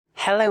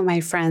Hello, my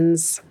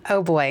friends.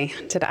 Oh boy,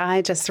 did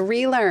I just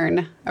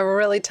relearn a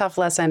really tough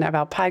lesson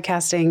about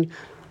podcasting.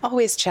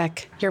 Always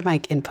check your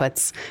mic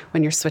inputs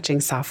when you're switching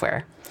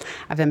software.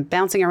 I've been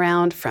bouncing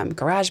around from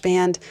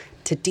GarageBand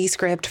to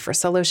Descript for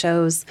solo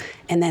shows,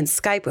 and then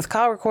Skype with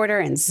Call Recorder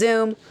and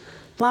Zoom.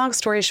 Long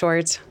story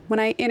short, when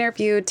I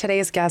interviewed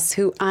today's guests,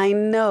 who I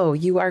know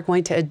you are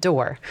going to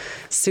adore,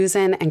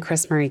 Susan and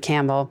Chris Marie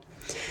Campbell,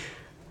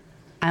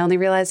 I only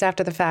realized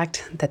after the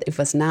fact that it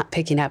was not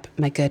picking up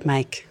my good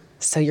mic.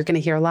 So you're going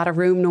to hear a lot of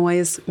room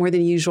noise, more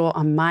than usual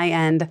on my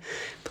end.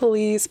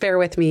 Please bear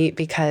with me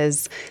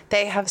because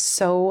they have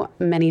so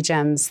many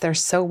gems. They're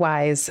so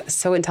wise,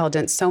 so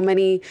intelligent, so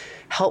many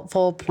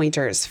helpful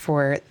pointers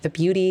for the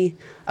beauty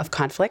of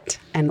conflict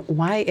and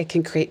why it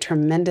can create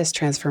tremendous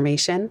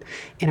transformation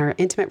in our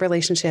intimate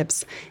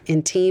relationships,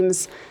 in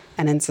teams,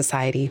 and in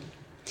society.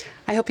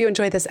 I hope you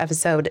enjoyed this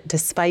episode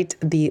despite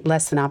the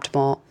less than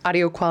optimal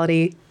audio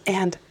quality,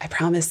 and I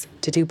promise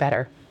to do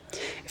better.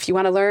 If you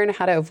want to learn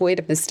how to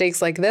avoid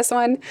mistakes like this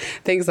one,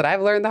 things that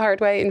I've learned the hard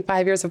way in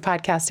 5 years of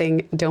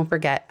podcasting, don't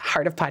forget,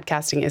 Heart of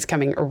Podcasting is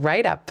coming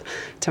right up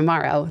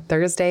tomorrow,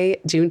 Thursday,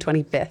 June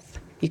 25th.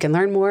 You can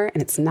learn more,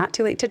 and it's not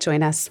too late to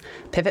join us,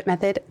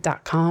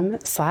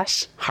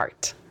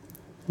 pivotmethod.com/heart.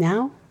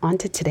 Now, on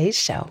to today's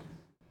show.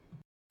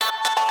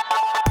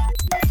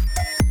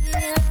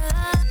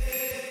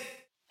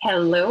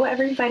 Hello,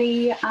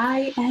 everybody.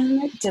 I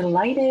am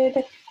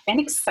delighted and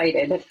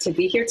excited to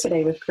be here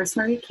today with Chris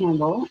Marie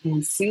Campbell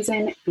and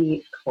Susan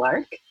B.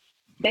 Clark.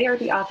 They are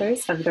the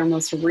authors of their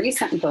most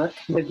recent book,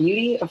 The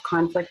Beauty of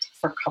Conflict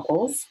for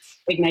Couples,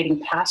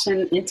 Igniting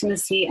Passion,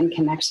 Intimacy, and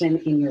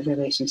Connection in Your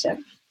Relationship.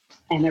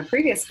 And their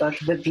previous book,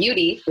 The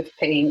Beauty, with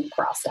pain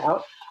crossed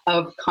out,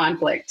 of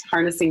Conflict,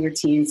 Harnessing Your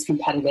Team's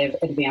Competitive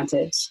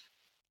Advantage.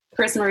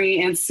 Chris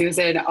Marie and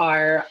Susan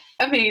are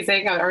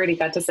amazing. I already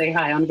got to say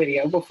hi on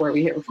video before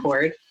we hit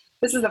record.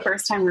 This is the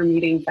first time we're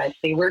meeting, but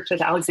they worked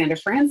with Alexandra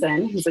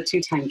Franzen, who's a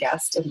two-time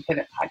guest of the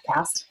Pivot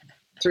podcast,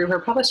 through her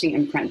publishing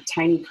imprint,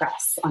 Tiny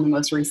Press, on the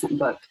most recent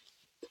book.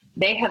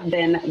 They have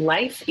been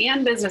life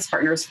and business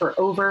partners for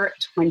over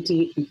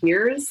 20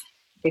 years.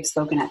 They've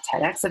spoken at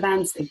TEDx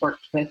events. They've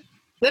worked with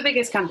the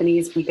biggest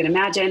companies you can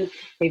imagine.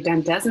 They've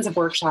done dozens of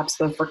workshops,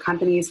 both for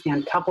companies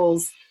and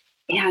couples,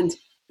 and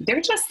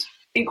they're just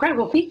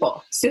incredible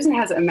people. Susan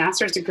has a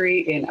master's degree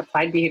in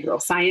applied behavioral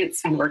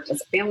science and worked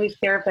as a family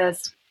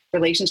therapist,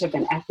 relationship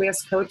and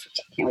equus coach, which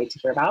I can't wait to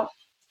hear about,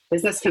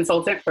 business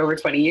consultant for over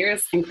 20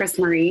 years. And Chris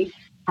Marie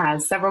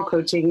has several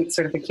coaching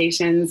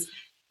certifications,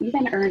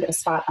 even earned a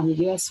spot on the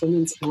U.S.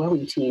 women's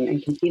rowing team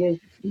and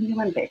competed in the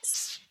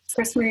Olympics.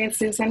 Chris Marie and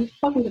Susan,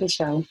 welcome to the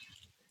show.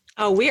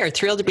 Oh, we are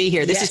thrilled to be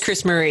here. This is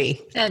Chris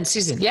Marie. And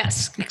Susan,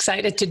 yes,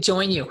 excited to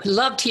join you.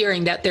 Loved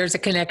hearing that there's a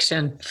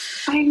connection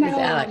with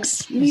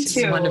Alex. Me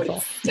too.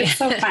 Wonderful. It's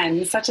so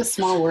fun. Such a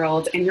small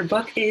world. And your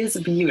book is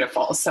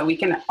beautiful. So we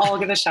can all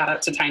give a shout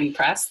out to Tiny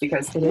Press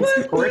because it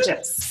is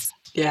gorgeous.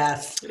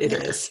 Yes, it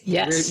is.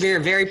 Yes. We're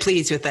very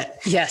pleased with it.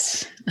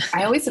 Yes.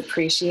 I always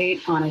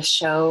appreciate on a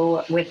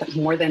show with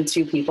more than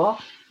two people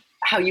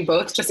how you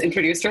both just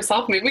introduced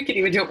yourself. Maybe we can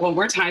even do it one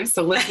more time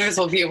so listeners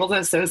will be able to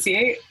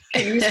associate.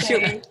 Can you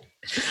say?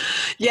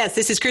 Yes,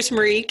 this is Chris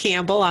Marie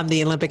Campbell. I'm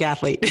the Olympic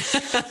athlete.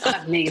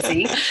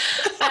 Amazing.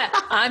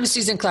 I'm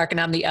Susan Clark, and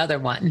I'm the other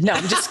one. No,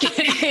 I'm just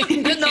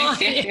kidding.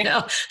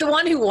 The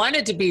one who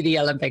wanted to be the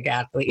Olympic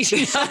athlete.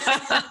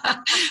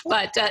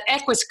 But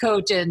equus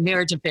coach and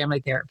marriage and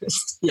family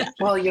therapist. Yeah.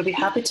 Well, you'll be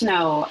happy to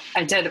know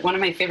I did one of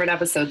my favorite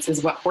episodes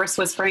is what horse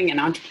whispering and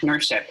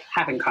entrepreneurship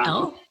have in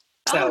common.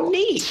 So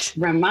neat.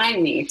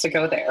 Remind me to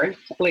go there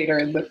later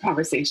in the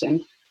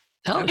conversation.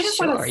 I just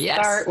want to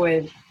start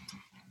with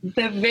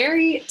the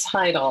very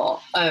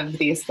title of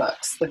these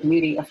books, The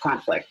Beauty of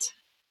Conflict,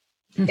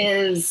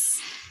 is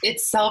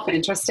itself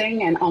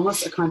interesting and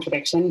almost a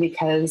contradiction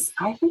because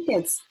I think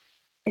is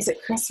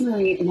it Chris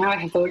Marie? Now I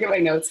have to look at my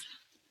notes.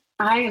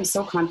 I am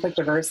so conflict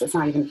averse, it's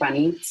not even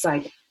funny. It's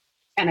like,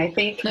 and I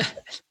think,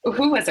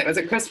 who was it? Was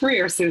it Chris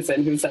Marie or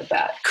Susan who said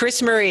that?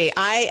 Chris Marie,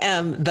 I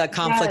am the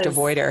conflict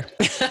avoider.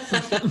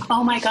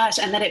 Oh my gosh.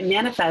 And that it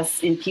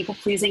manifests in people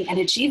pleasing and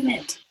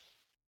achievement.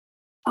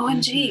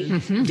 OMG.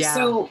 Mm-hmm. Yeah.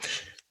 So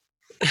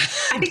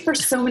I think for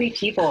so many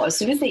people, as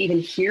soon as they even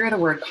hear the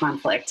word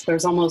conflict,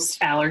 there's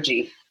almost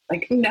allergy.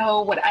 Like,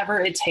 no,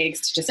 whatever it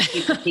takes to just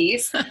keep the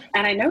peace.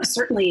 And I know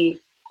certainly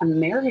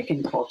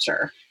American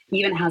culture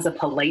even has a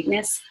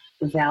politeness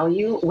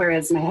value,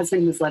 whereas my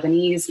husband who's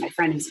Lebanese, my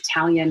friend who's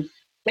Italian,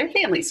 their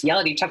families yell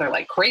at each other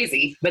like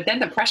crazy, but then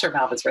the pressure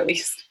valve is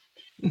released.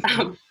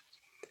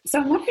 So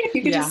I'm wondering if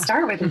you could just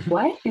start with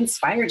what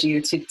inspired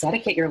you to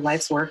dedicate your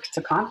life's work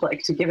to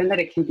conflict, given that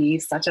it can be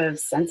such a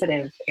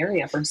sensitive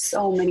area for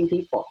so many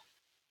people.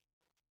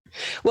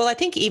 Well, I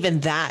think even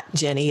that,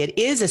 Jenny, it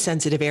is a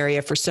sensitive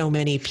area for so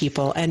many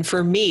people. And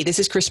for me, this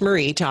is Chris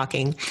Marie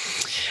talking.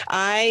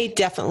 I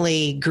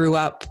definitely grew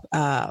up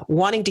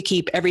wanting to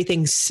keep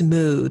everything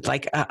smooth.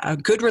 Like a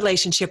good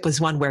relationship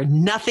was one where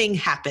nothing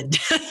happened.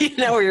 We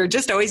were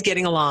just always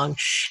getting along.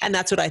 And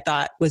that's what I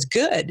thought was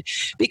good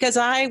because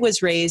I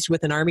was raised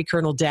with an Army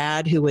Colonel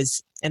dad who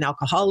was an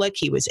alcoholic.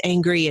 He was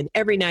angry, and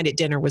every night at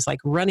dinner was like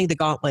running the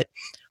gauntlet,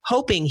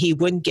 hoping he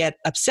wouldn't get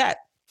upset.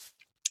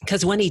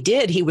 Because when he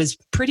did, he was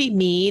pretty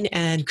mean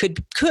and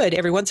could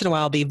every once in a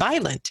while be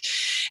violent.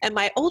 And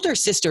my older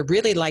sister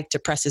really liked to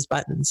press his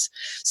buttons.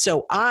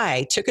 So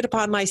I took it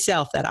upon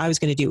myself that I was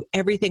going to do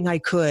everything I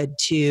could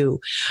to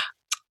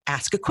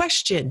ask a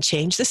question,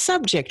 change the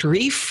subject,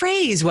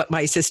 rephrase what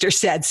my sister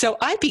said. So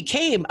I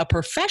became a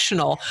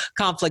professional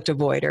conflict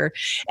avoider.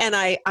 And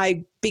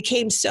I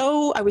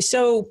was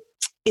so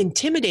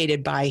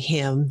intimidated by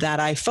him that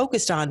I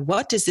focused on,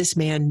 what does this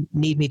man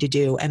need me to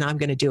do? And I'm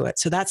going to do it.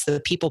 So that's the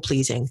people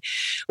pleasing.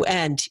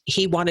 And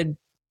he wanted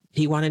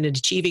an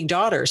achieving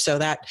daughter. So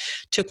that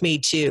took me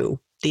to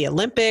the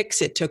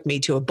Olympics. It took me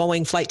to a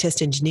Boeing flight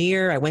test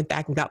engineer. I went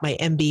back and got my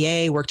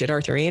MBA, worked at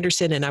Arthur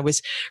Andersen, and I was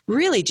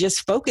really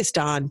just focused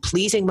on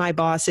pleasing my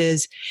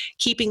bosses,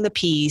 keeping the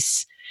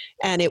peace.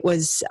 And it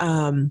was,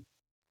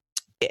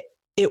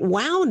 it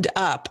wound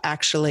up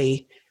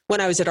actually when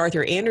I was at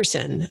Arthur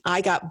Andersen.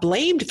 I got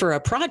blamed for a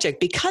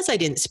project because I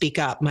didn't speak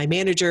up. My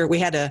manager,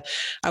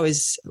 I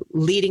was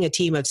leading a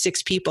team of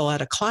 6 people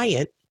at a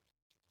client,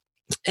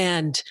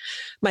 and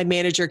my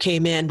manager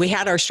came in. We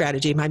had our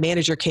strategy. My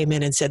manager came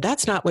in and said,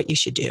 "That's not what you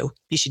should do.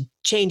 You should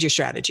change your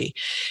strategy."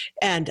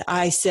 And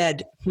I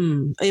said,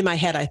 in my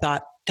head, I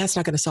thought, that's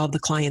not going to solve the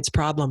client's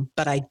problem.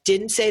 But I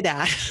didn't say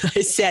that.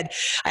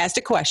 I asked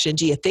a question,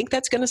 "Do you think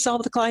that's going to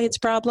solve the client's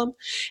problem?"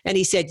 And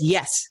he said,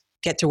 "Yes.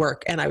 Get to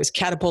work." And I was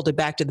catapulted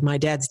back to my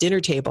dad's dinner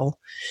table.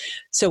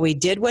 So we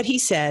did what he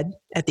said.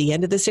 At the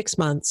end of the 6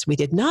 months, we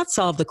did not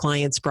solve the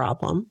client's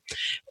problem.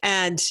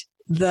 And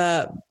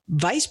the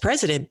vice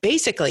president,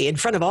 basically in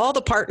front of all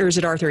the partners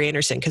at Arthur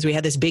Andersen, because we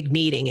had this big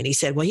meeting, and he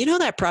said, "Well, you know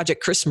that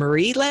project Chris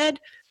Marie led?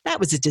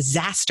 That was a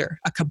disaster,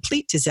 a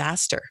complete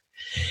disaster."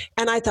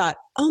 And I thought,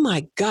 oh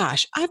my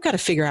gosh, I've got to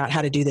figure out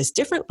how to do this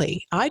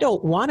differently. I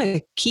don't want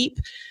to keep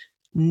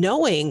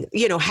knowing,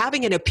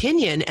 having an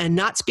opinion and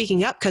not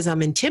speaking up because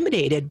I'm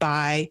intimidated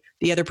by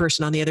the other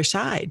person on the other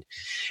side.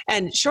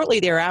 And shortly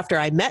thereafter,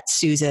 I met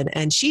Susan,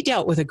 and she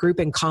dealt with a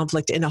group in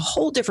conflict in a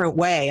whole different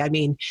way. I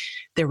mean,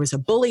 there was a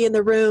bully in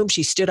the room.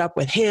 She stood up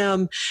with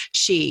him.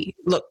 She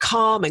looked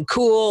calm and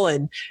cool,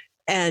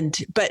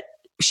 but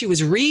she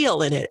was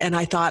real in it. And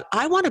I thought,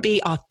 I want to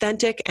be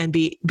authentic and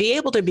be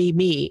able to be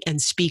me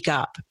and speak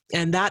up.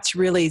 And that's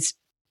really,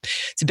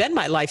 it's been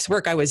my life's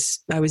work. I was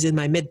in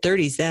my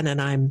mid-30s then,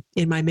 and I'm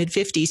in my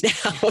mid-50s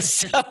now.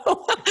 So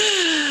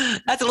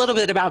that's a little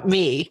bit about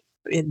me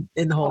in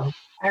the whole.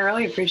 I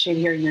really appreciate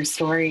hearing your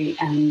story.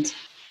 And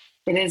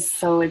it is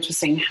so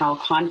interesting how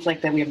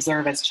conflict that we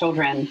observe as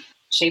children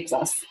shapes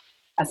us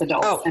as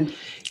adults. Oh, and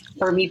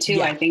for me too,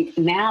 yeah. I think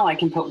now I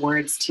can put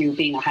words to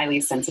being a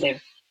highly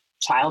sensitive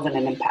child and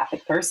an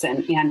empathic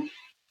person. And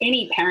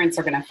any parents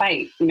are going to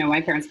fight.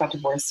 My parents got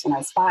divorced when I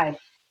was 5.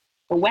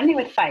 But when they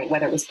would fight,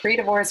 whether it was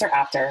pre-divorce or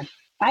after,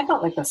 I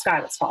felt like the sky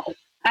was falling.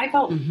 I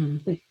felt,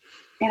 and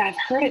I've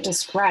heard it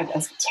described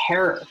as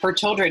terror for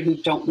children who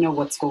don't know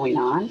what's going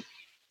on.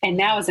 And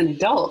now as an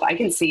adult, I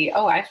can see,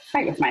 I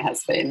fight with my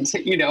husband,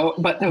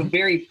 but the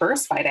very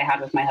first fight I had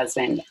with my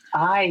husband,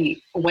 I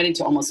went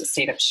into almost a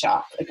state of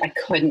shock. Like I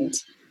couldn't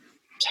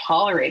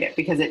tolerate it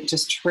because it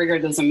just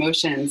triggered those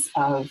emotions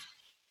of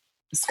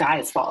the sky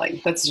is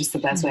falling. That's just the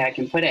best way I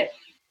can put it.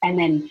 And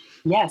then,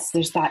 yes,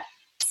 there's that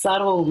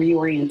subtle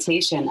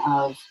reorientation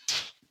of,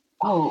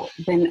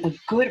 then a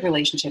good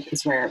relationship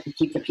is where we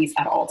keep the peace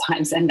at all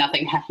times and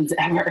nothing happens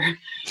ever.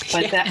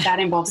 But that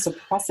involves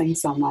suppressing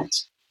so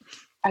much.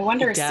 I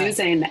wonder,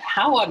 Susan,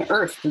 how on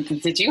earth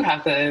did you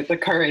have the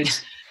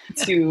courage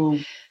to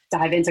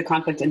dive into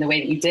conflict in the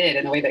way that you did,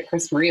 in the way that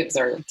Chris Marie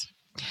observed?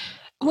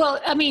 Well,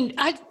 I mean,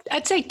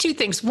 I'd say 2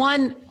 things.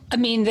 One, I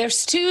mean,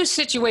 there's 2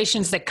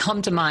 situations that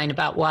come to mind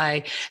about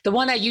why. The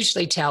one I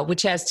usually tell,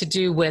 which has to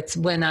do with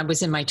when I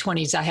was in my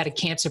 20s, I had a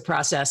cancer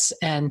process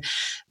and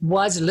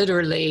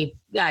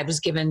I was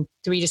given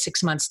 3 to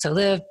 6 months to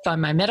live by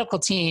my medical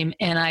team.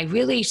 And I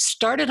really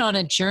started on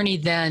a journey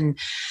then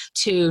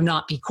to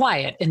not be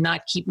quiet and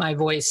not keep my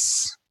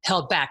voice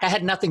held back. I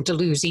had nothing to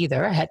lose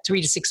either. I had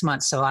 3 to 6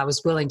 months, so I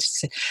was willing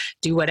to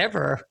do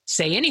whatever,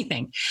 say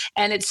anything.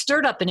 And it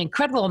stirred up an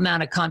incredible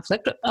amount of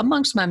conflict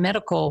amongst my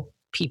medical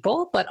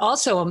people, but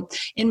also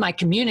in my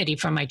community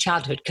from my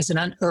childhood, because it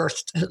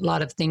unearthed a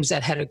lot of things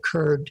that had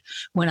occurred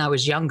when I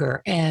was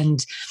younger.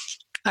 And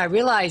I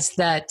realized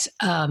that,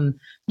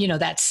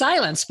 that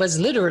silence was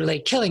literally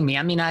killing me.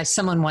 I mean,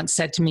 someone once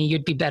said to me,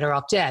 "You'd be better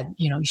off dead.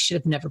 You should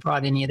have never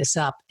brought any of this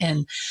up."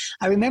 And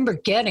I remember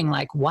getting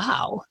like,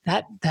 wow,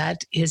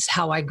 that is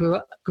how I grew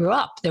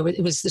up.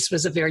 This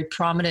was a very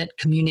prominent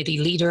community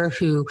leader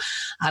who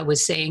I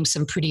was saying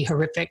some pretty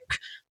horrific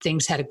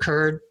things had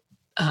occurred.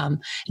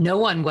 No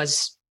one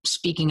was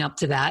speaking up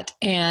to that.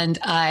 And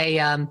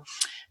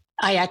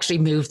I actually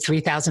moved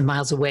 3,000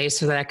 miles away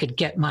so that I could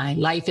get my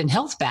life and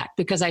health back,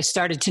 because I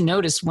started to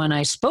notice when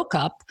I spoke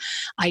up,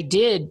 I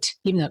did,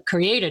 even though it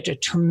created a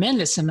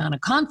tremendous amount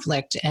of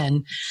conflict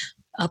and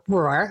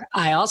uproar,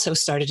 I also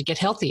started to get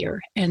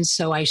healthier. And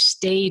so I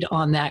stayed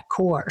on that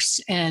course.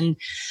 And,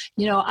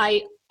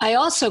 I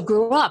also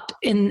grew up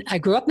in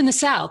the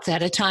South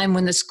at a time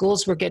when the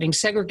schools were getting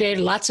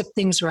segregated. Lots of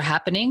things were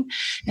happening.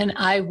 And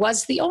I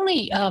was the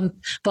only the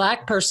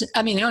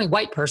only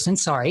white person,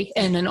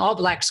 in an all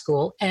black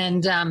school.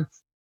 And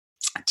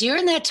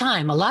during that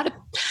time,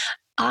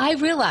 I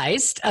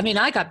realized,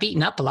 I got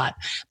beaten up a lot,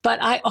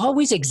 but I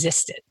always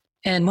existed.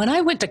 And when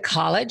I went to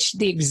college,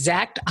 the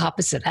exact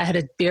opposite. I had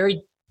a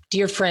very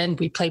dear friend.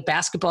 We played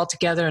basketball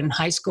together in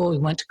high school. We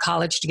went to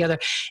college together,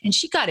 and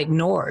she got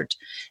ignored.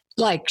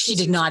 Like she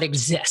did not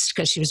exist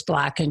because she was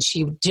black, and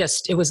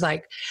it was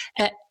like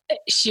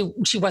she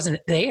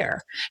wasn't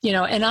there,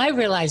 and I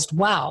realized,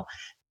 wow,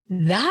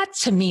 that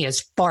to me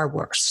is far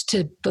worse.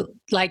 To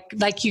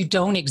like you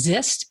don't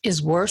exist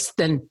is worse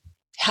than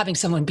having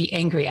someone be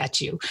angry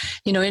at you,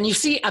 and you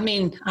see,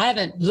 I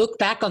haven't looked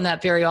back on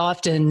that very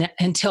often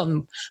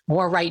until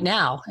more right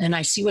now. And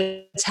I see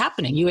what's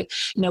happening.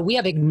 We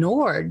have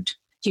ignored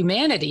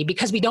humanity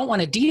because we don't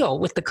want to deal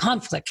with the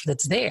conflict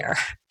that's there.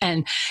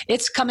 And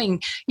it's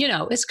coming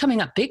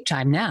up big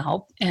time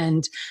now.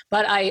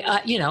 But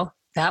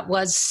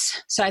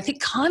so I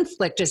think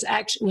conflict is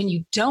actually, when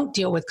you don't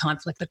deal with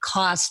conflict, the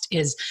cost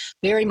is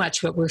very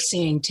much what we're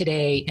seeing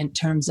today in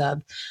terms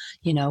of,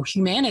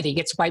 humanity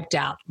gets wiped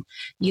out.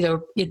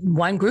 Either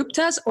one group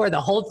does or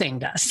the whole thing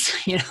does,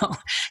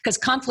 because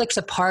conflict's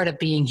a part of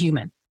being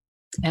human,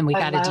 and we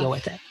got to deal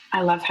with it.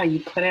 I love how you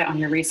put it on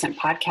your recent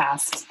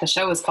podcast. The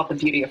show is called The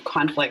Beauty of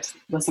Conflict.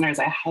 Listeners,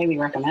 I highly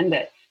recommend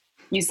it.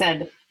 You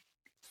said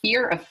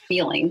fear of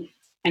feeling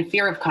and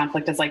fear of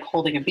conflict is like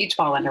holding a beach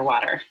ball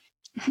underwater.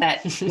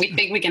 That we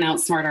think we can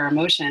outsmart our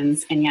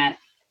emotions, and yet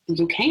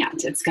you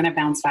can't. It's going to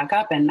bounce back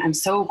up. And I'm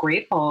so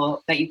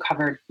grateful that you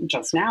covered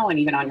just now, and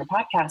even on your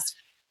podcast,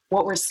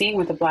 what we're seeing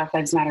with the Black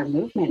Lives Matter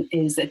movement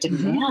is a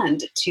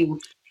demand to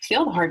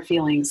feel the hard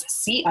feelings,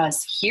 see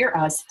us, hear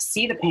us,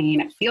 see the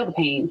pain, feel the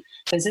pain.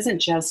 This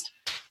isn't just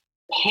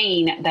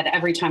pain that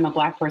every time a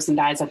Black person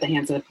dies at the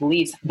hands of the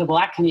police, the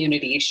Black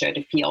community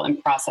should feel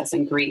and process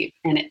and grieve.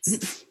 And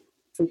it's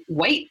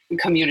white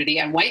community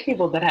and white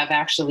people that have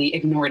actually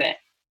ignored it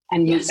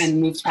and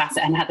moved past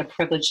it and had the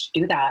privilege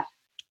to do that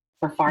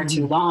for far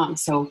too long.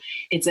 So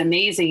it's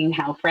amazing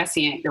how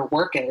prescient your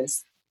work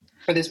is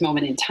for this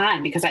moment in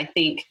time, because I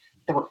think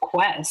the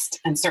request,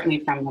 and certainly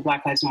from the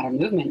Black Lives Matter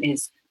movement,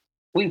 is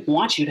we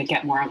want you to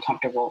get more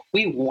uncomfortable.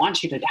 We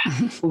want you to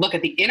look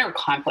at the inner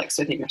conflicts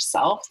within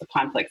yourself, the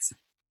conflicts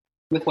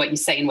with what you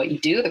say and what you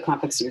do, the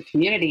conflicts in your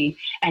community.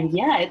 And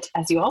yet,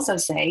 as you also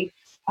say,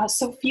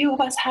 so few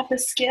of us have the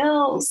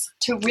skills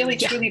to really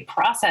truly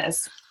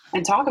process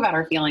and talk about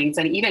our feelings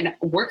and even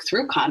work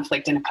through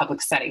conflict in a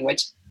public setting,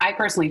 which I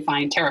personally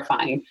find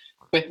terrifying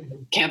with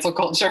cancel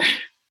culture.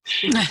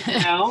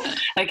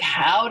 Like,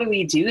 how do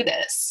we do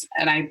this?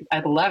 And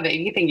I'd love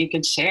anything you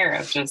could share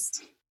of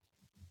just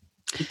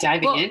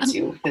diving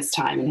into this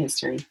time in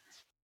history.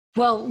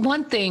 Well,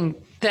 one thing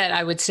that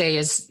I would say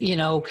is,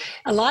 a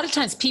lot of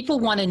times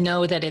people want to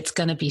know that it's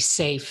going to be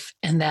safe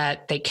and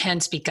that they can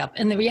speak up.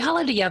 And the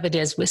reality of it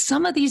is, with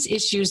some of these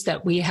issues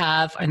that we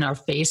have and are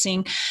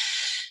facing,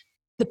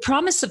 the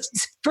promise of,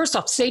 first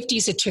off, safety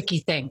is a tricky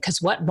thing,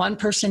 because what one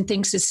person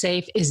thinks is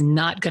safe is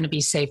not going to be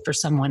safe for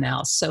someone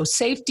else. So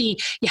safety,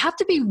 you have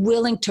to be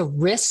willing to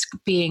risk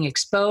being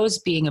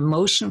exposed, being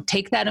emotional,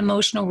 take that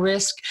emotional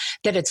risk,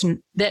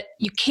 that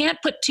you can't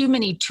put too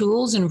many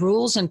tools and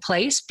rules in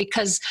place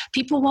because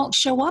people won't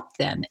show up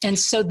then. And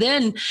so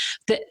then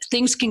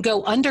things can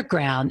go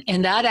underground,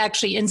 and that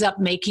actually ends up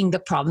making the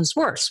problems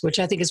worse, which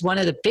I think is one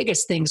of the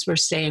biggest things we're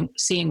seeing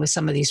with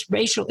some of these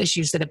racial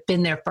issues that have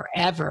been there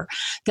forever,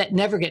 that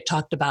never get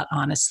talked about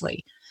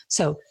honestly.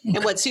 So,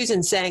 and what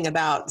Susan's saying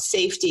about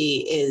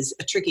safety is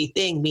a tricky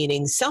thing,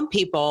 meaning some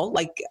people,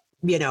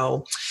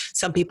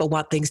 some people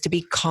want things to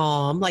be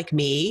calm, like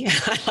me.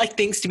 I like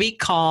things to be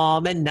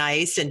calm and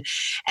nice.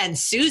 And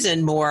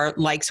Susan more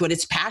likes when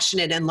it's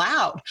passionate and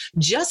loud.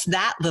 Just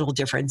that little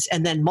difference.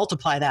 And then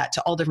multiply that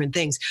to all different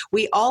things.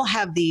 We all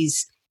have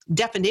these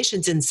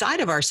definitions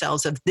inside of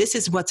ourselves of this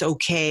is what's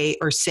okay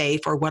or safe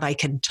or what I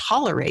can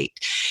tolerate.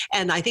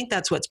 And I think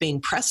that's what's being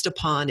pressed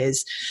upon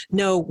is,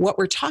 no, what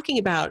we're talking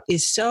about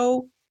is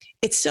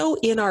it's so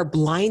in our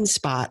blind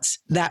spots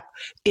that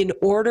in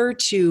order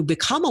to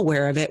become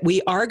aware of it,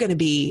 we are going to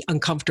be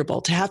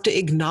uncomfortable to have to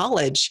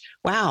acknowledge,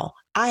 wow,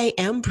 I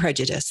am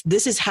prejudiced.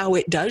 This is how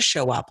it does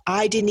show up.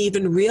 I didn't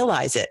even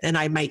realize it. And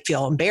I might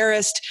feel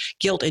embarrassed,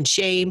 guilt and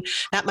shame.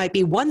 That might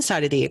be one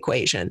side of the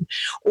equation.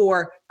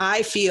 Or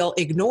I feel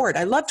ignored.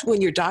 I loved when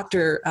your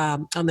doctor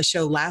on the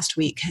show last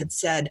week had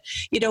said,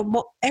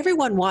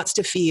 everyone wants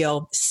to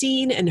feel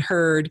seen and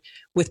heard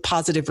with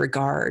positive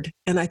regard.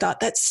 And I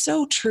thought that's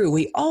so true.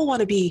 We all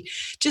want to be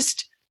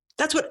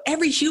that's what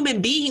every human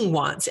being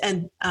wants.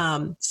 And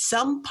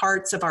some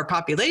parts of our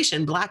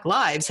population, Black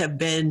lives, have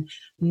been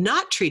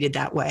not treated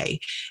that way.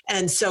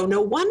 And so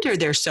no wonder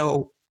they're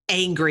so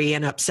angry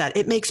and upset.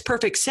 It makes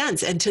perfect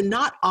sense. And to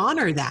not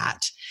honor that,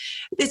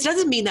 it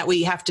doesn't mean that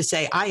we have to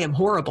say, I am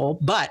horrible,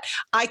 but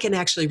I can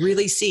actually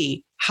really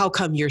see how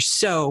come you're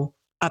so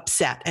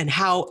upset and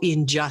how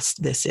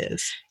unjust this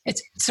is.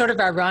 It's sort of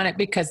ironic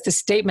because the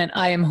statement,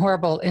 I am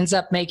horrible, ends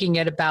up making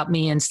it about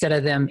me instead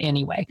of them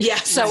anyway. Yeah.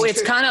 So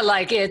it's kind of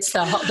like it's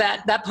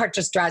that part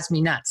just drives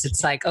me nuts.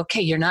 It's like,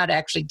 okay, you're not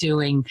actually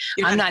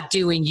I'm not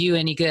doing you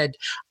any good.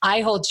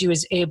 I hold you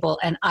as able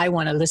and I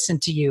want to listen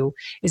to you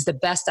is the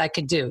best I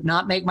can do,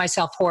 not make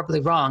myself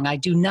horribly wrong. I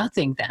do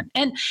nothing then.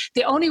 And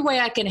the only way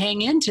I can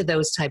hang into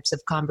those types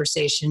of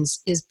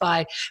conversations is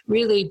by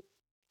really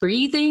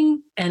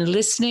breathing and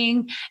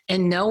listening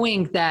and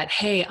knowing that,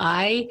 hey,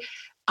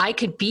 I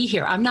could be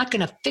here. I'm not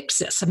going to fix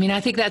this. I mean,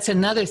 I think that's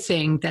another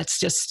thing that's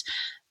just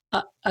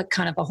a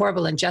kind of a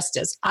horrible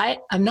injustice.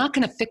 I'm not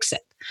going to fix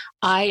it.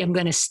 I am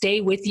going to stay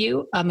with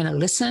you. I'm going to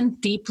listen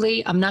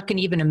deeply. I'm not going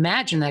to even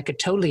imagine that I could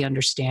totally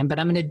understand, but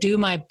I'm going to do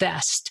my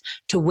best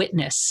to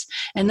witness.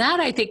 And that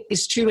I think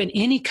is true in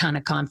any kind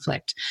of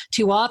conflict.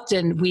 Too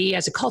often we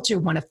as a culture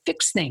want to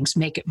fix things,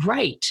 make it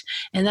right.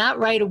 And that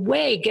right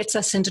away gets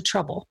us into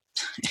trouble.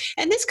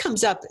 And this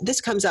comes up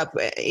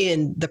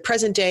in the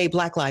present day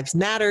Black Lives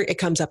Matter. It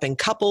comes up in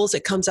couples.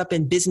 It comes up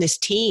in business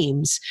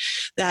teams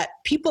that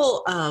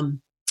people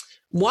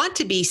want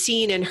to be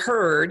seen and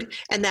heard,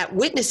 and that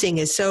witnessing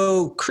is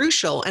so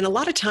crucial. And a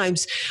lot of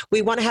times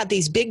we want to have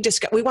these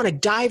we want to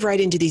dive right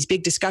into these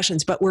big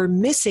discussions, but we're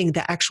missing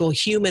the actual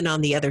human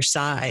on the other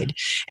side.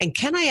 And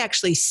can I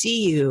actually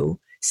see you?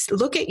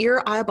 Look at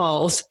your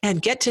eyeballs and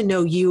get to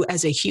know you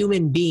as a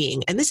human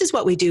being. And this is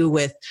what we do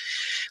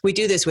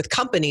this with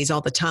companies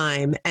all the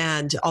time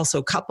and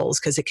also couples,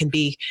 because it can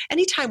be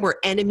anytime we're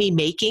enemy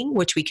making,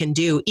 which we can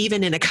do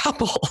even in a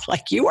couple,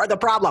 like you are the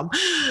problem,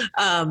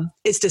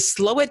 is to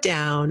slow it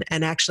down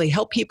and actually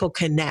help people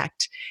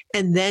connect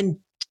and then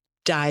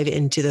dive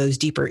into those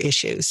deeper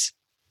issues.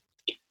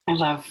 I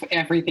love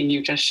everything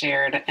you just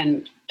shared,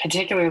 and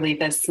particularly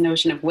this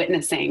notion of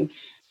witnessing.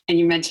 And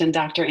you mentioned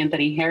Dr.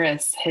 Anthony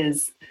Harris,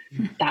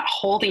 that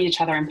holding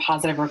each other in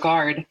positive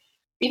regard.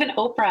 Even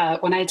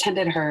Oprah, when I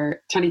attended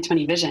her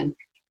 2020 Vision,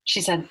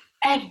 she said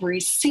every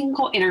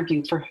single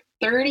interview for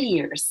 30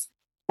 years,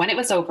 when it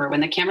was over,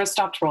 when the camera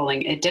stopped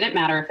rolling, it didn't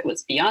matter if it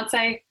was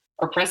Beyonce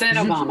or President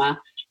Obama,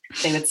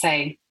 they would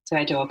say, did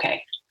I do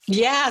okay?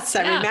 Yes,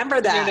 I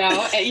remember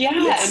that.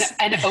 Yes.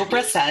 And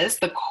Oprah says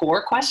the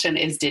core question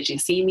is, did you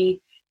see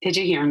me? Did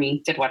you hear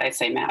me? Did what I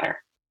say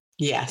matter?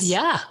 Yes.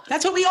 Yeah.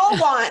 That's what we all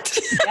want.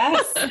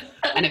 Yes.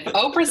 And if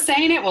Oprah's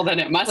saying it, well, then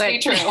it must be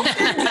true.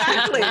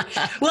 Exactly.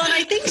 Well, and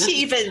I think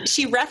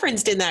she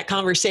referenced in that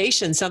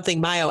conversation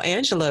something Maya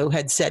Angelou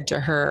had said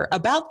to her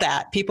about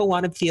that. People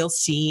want to feel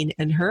seen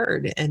and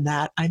heard, and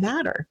that I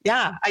matter.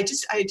 Yeah.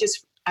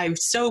 I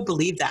so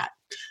believe that.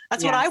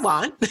 That's what I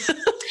want.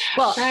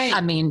 Well, right.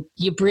 I mean,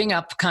 you bring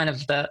up kind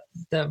of the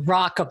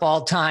rock of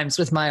all times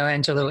with Maya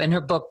Angelou in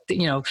her book,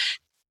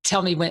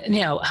 Tell Me When,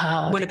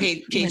 When a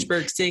Caged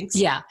Bird Sings.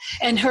 Yeah.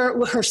 And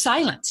her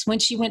silence, when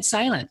she went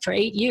silent for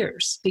 8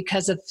 years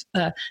because of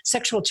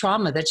sexual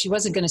trauma that she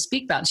wasn't going to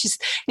speak about.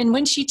 And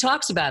when she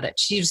talks about it,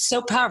 she was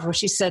so powerful.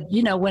 She said,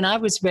 when I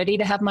was ready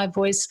to have my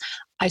voice,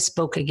 I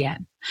spoke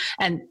again.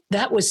 And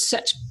that was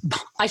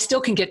I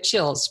still can get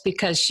chills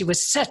because she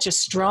was such a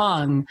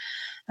strong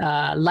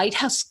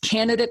lighthouse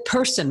candidate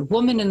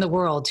woman in the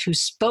world who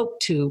spoke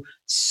to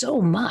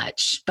so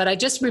much. But I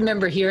just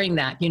remember hearing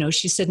that,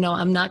 she said, no,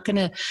 I'm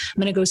going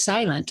to go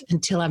silent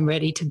until I'm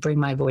ready to bring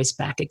my voice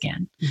back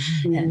again.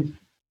 Mm-hmm.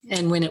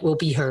 And when it will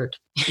be heard.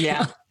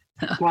 Yeah.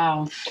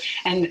 Wow.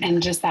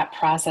 And just that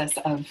process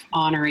of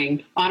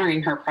honoring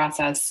her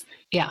process.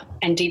 Yeah.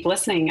 And deep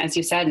listening, as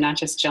you said, not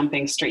just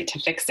jumping straight to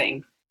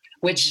fixing,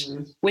 which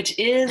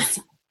is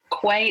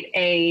quite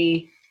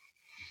a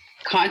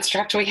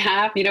construct we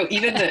have.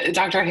 Even the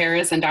Dr.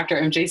 Harris and Dr.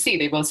 MJC,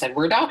 they both said,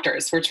 we're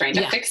doctors. We're trained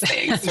to fix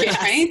things. We're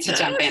trained to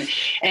jump in.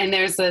 And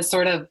there's the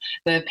sort of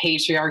the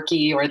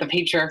patriarchy or the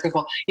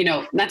patriarchal,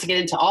 not to get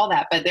into all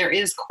that, but there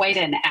is quite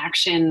an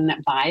action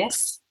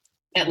bias,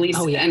 at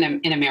least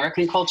in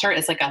American culture.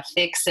 It's like a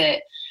fix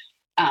it,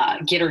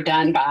 get her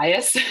done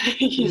bias.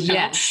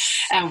 Yes.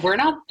 And we're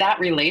not that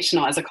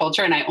relational as a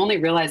culture. And I only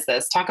realized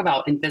this, talk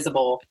about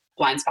invisible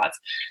blind spots,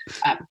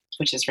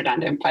 which is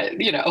redundant, but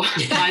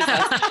blind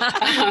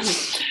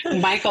spots.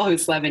 Michael,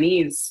 who's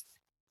Lebanese,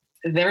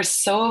 they're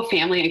so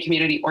family and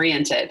community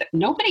oriented.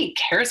 Nobody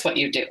cares what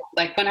you do.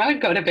 Like when I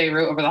would go to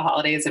Beirut over the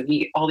holidays and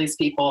meet all these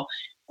people,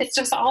 it's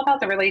just all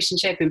about the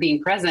relationship and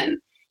being present.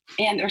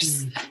 And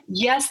there's,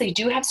 yes, they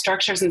do have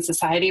structures in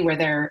society where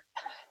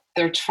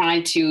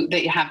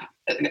they have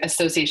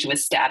association with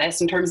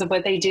status in terms of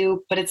what they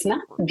do, but it's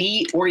not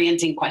the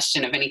orienting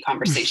question of any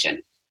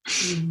conversation.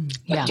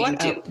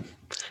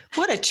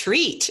 What a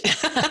treat.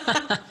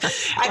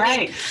 I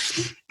mean,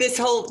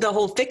 the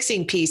whole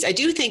fixing piece, I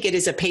do think it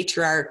is a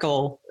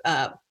patriarchal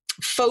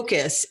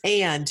focus.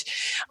 And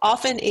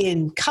often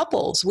in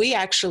couples, we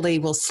actually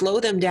will slow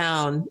them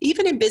down,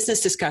 even in business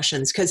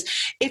discussions. Because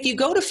if you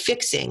go to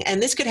fixing,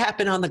 and this could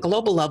happen on the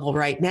global level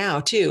right now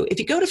too, if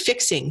you go to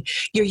fixing,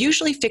 you're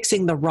usually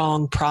fixing the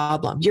wrong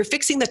problem. You're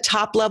fixing the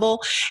top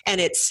level and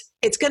it's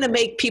it's going to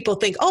make people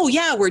think, oh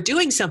yeah, we're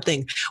doing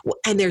something.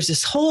 And there's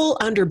this whole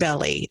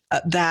underbelly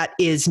that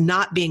is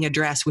not being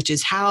addressed, which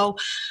is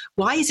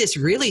why is this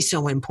really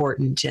so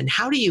important? And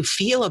how do you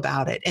feel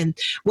about it? And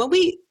when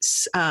we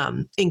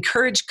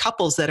encourage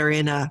couples that are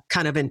in a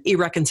kind of an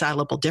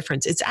irreconcilable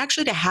difference, it's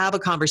actually to have a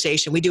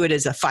conversation. We do it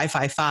as a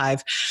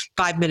 5-5-5.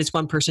 5 minutes,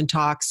 one person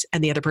talks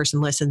and the other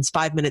person listens.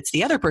 5 minutes,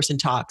 the other person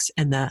talks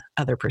and the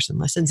other person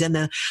listens. And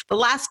the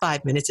last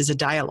 5 minutes is a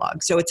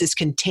dialogue. So it's this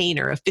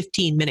container, a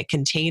 15-minute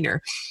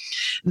container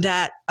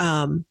that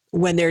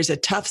when there's a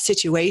tough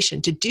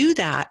situation, to do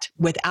that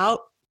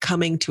without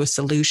coming to a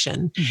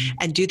solution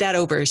and do that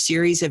over a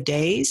series of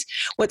days,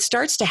 what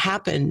starts to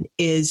happen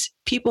is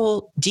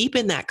people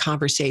deepen that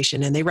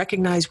conversation and they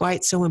recognize why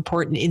it's so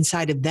important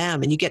inside of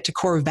them. And you get to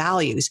core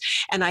values.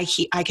 And I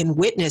can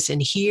witness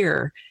and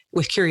hear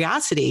with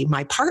curiosity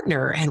my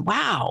partner, and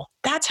wow,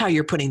 that's how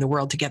you're putting the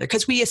world together.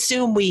 Because we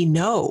assume we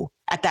know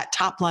at that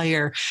top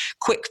layer,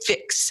 quick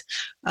fix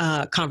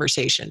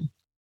conversation.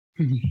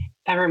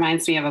 That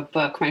reminds me of a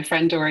book my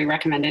friend Dory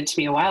recommended to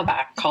me a while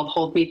back called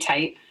Hold Me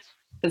Tight.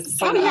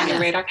 It's on your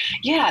radar.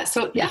 Yeah.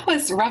 So that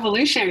was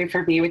revolutionary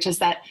for me, which is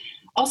that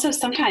also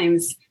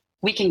sometimes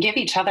we can give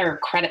each other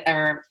credit,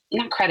 or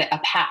not credit,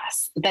 a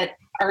pass, that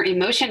our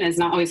emotion is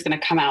not always going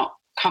to come out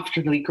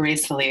comfortably,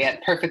 gracefully, and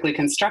perfectly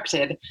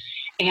constructed.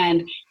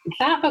 And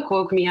that book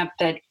woke me up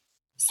that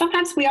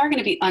sometimes we are going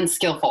to be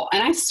unskillful.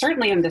 And I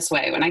certainly am this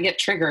way when I get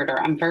triggered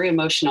or I'm very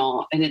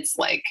emotional and it's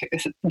like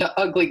the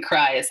ugly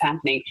cry is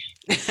happening.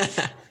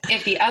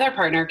 If the other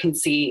partner can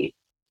see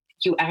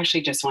you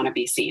actually just want to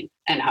be seen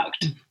and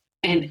hugged.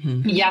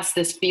 And yes,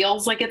 this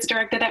feels like it's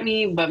directed at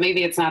me, but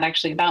maybe it's not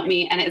actually about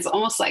me. And it's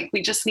almost like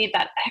we just need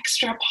that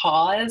extra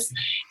pause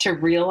to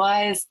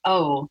realize,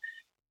 oh,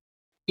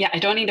 yeah, I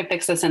don't need to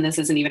fix this. And this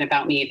isn't even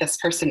about me. This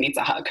person needs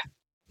a hug.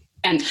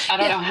 And I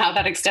don't know how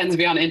that extends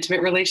beyond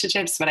intimate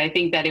relationships, but I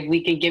think that if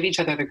we can give each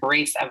other the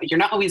grace of, you're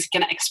not always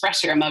going to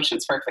express your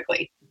emotions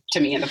perfectly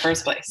to me in the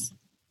first place.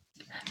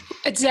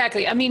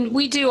 Exactly. I mean,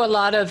 we do a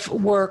lot of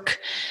work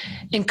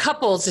in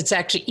couples. It's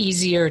actually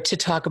easier to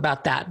talk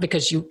about that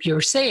because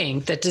you're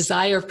saying the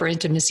desire for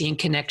intimacy and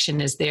connection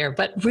is there.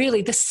 But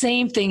really, the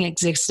same thing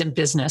exists in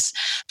business.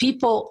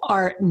 People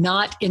are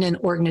not in an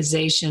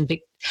organization. I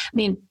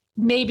mean,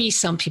 maybe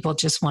some people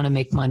just want to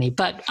make money,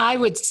 but I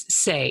would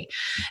say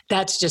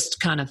that's just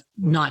kind of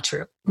not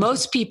true.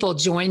 Most people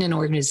join an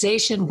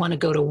organization, want to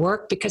go to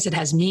work because it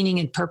has meaning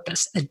and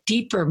purpose, a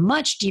deeper,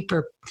 much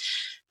deeper,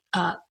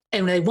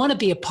 and they want to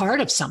be a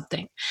part of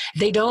something.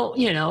 They don't,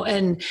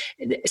 and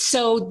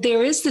so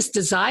there is this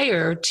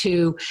desire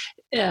to,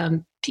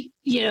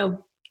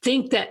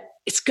 think that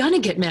it's going to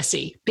get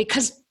messy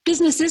because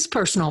business is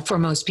personal for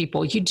most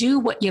people. You do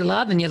what you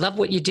love and you love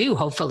what you do,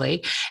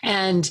 hopefully.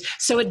 And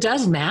so it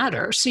does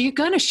matter. So you're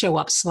going to show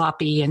up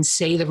sloppy and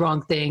say the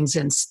wrong things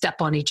and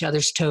step on each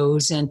other's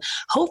toes and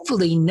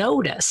hopefully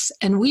notice.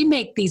 And we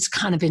make these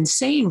kind of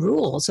insane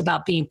rules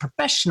about being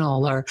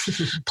professional or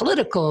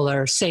political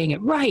or saying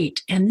it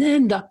right. And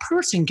then the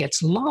person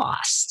gets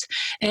lost.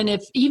 And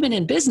if even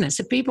in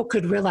business, if people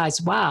could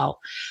realize, wow,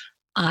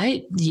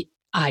 I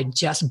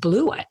just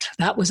blew it.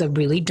 That was a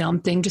really dumb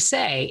thing to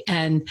say.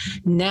 And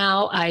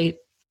now I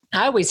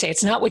always say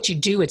it's not what you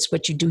do, it's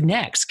what you do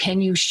next.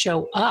 Can you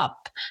show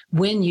up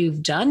when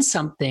you've done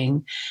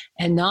something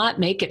and not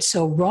make it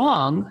so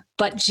wrong,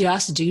 but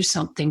just do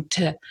something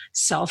to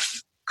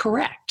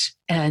self-correct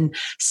and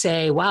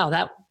say, wow,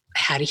 that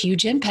had a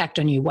huge impact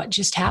on you. What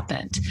just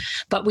happened?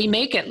 But we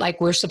make it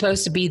like we're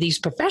supposed to be these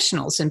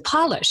professionals and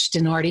polished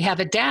and already have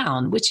it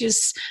down, which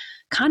is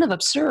kind of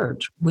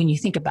absurd when you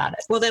think about it.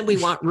 Well, then we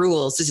want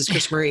rules. This is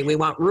Chris Marie. We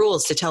want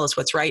rules to tell us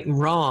what's right and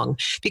wrong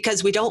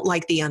because we don't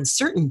like the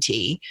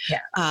uncertainty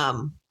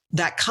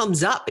that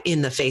comes up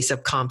in the face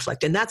of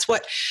conflict. And that's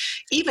what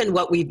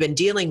we've been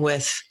dealing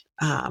with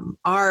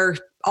are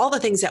all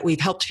the things that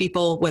we've helped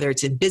people, whether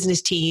it's in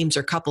business teams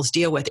or couples,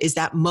 deal with is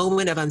that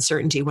moment of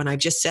uncertainty when I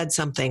just said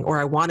something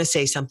or I want to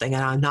say something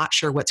and I'm not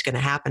sure what's going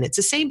to happen. It's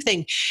the same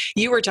thing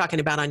you were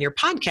talking about on your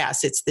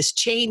podcast. It's this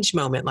change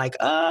moment, like,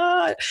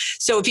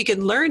 so if you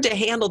can learn to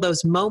handle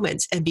those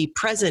moments and be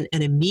present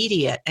and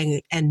immediate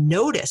and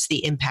notice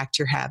the impact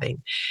you're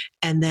having,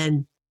 and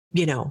then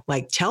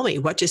tell me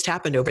what just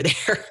happened over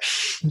there.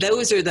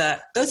 Those are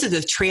the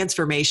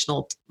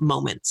transformational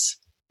moments.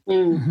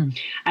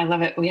 I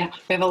love it. We have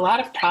a lot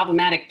of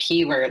problematic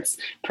P words: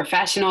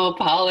 professional,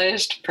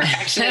 polished,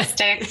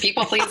 perfectionistic,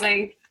 people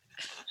pleasing,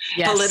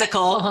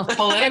 political,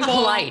 and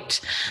polite.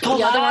 The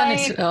other one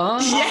is wow.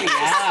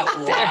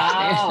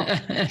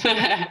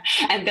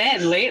 And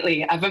then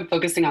lately, I've been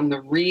focusing on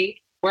the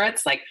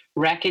words like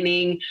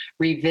reckoning,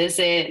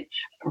 revisit,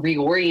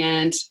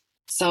 reorient.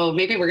 So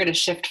maybe we're going to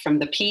shift from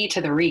the P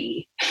to the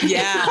re.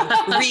 Yeah.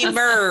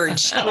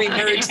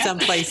 Remerge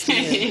someplace new.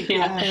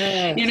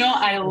 Yeah.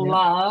 I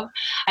love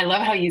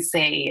how you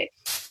say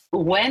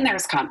when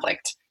there's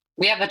conflict,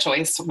 we have a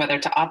choice whether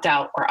to opt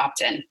out or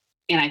opt in.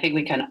 And I think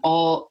we can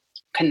all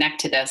connect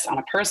to this on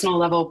a personal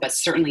level, but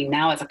certainly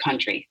now as a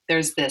country,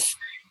 there's this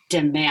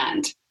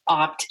demand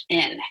opt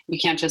in. You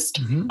can't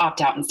just opt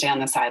out and stay on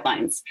the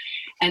sidelines.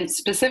 And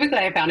specifically,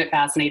 I found it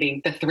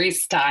fascinating, the 3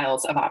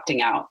 styles of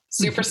opting out: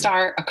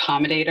 superstar,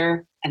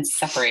 accommodator, and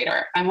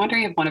separator. I'm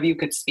wondering if one of you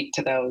could speak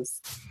to those.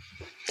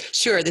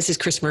 Sure. This is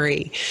Chris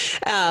Marie.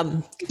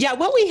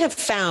 What we have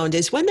found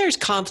is when there's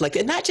conflict,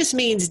 and that just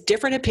means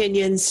different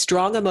opinions,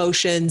 strong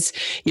emotions,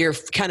 you're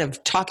kind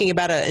of talking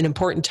about an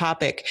important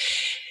topic.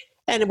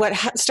 And what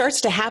starts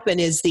to happen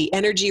is the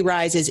energy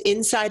rises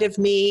inside of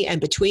me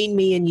and between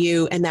me and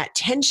you, and that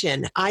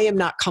tension, I am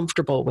not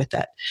comfortable with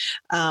it.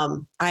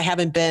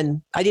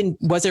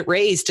 Wasn't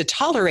raised to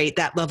tolerate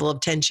that level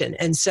of tension.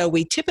 And so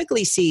we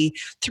typically see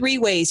 3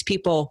 ways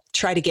people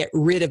try to get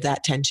rid of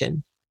that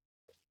tension.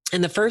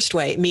 And the first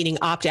way, meaning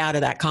opt out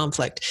of that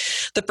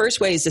conflict. The first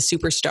way is the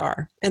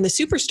superstar. And the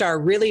superstar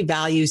really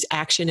values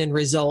action and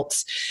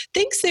results,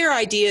 thinks their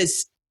idea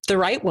is the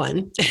right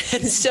one,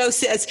 and so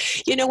says,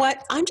 you know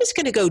what, I'm just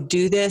going to go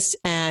do this,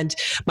 and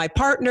my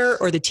partner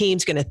or the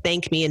team's going to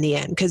thank me in the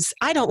end because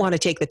I don't want to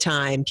take the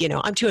time.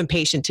 I'm too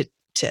impatient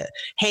to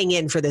hang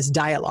in for this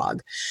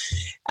dialogue.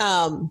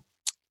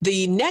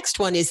 The next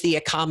one is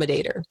the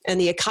accommodator, and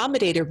the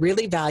accommodator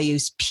really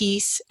values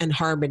peace and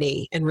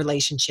harmony in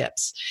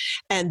relationships,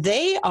 and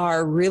they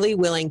are really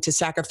willing to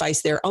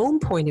sacrifice their own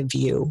point of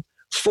view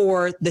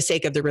for the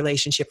sake of the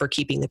relationship or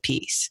keeping the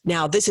peace.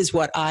 Now, this is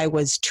what I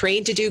was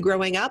trained to do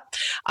growing up.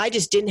 I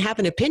just didn't have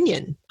an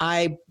opinion.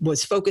 I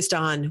was focused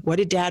on what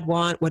did dad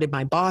want? What did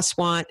my boss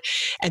want?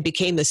 And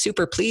became the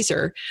super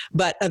pleaser.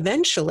 But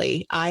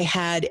eventually I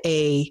had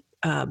a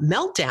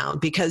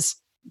meltdown because,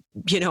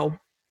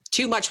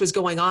 too much was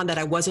going on that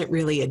I wasn't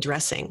really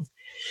addressing.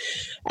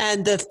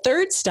 And the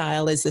third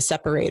style is the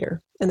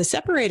separator. And the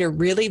separator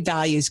really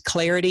values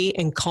clarity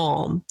and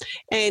calm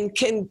and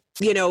can,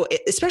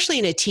 especially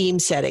in a team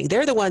setting,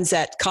 they're the ones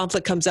that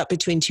conflict comes up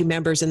between 2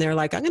 members and they're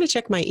like, I'm going to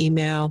check my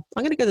email.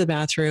 I'm going to go to the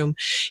bathroom.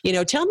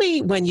 Tell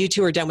me when you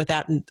 2 are done with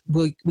that and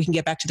we can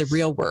get back to the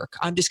real work.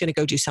 I'm just going to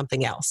go do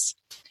something else.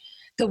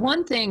 The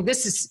one thing,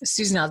 this is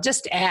Susan, I'll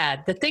just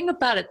add, the thing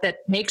about it that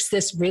makes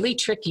this really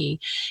tricky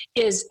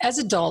is as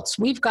adults,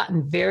 we've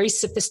gotten very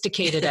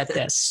sophisticated at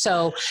this.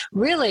 So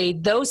really,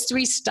 those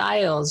 3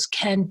 styles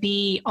can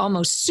be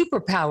almost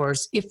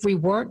superpowers if we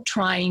weren't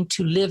trying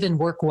to live and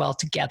work well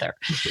together.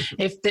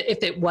 If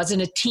it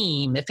wasn't a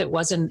team, if it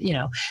wasn't,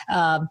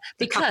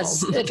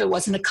 because if it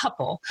wasn't a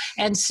couple.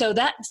 And so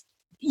that,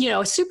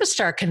 a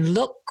superstar can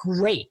look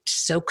great.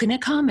 So can an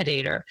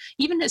accommodator,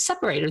 even a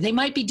separator. They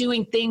might be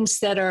doing things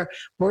that are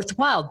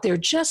worthwhile. They're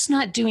just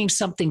not doing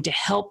something to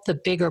help the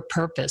bigger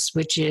purpose,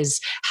 which is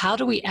how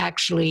do we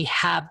actually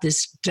have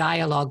this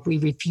dialogue we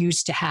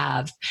refuse to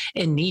have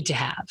and need to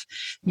have,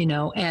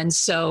 And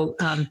so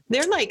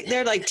they're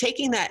like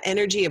taking that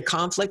energy of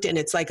conflict and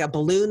it's like a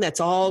balloon that's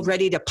all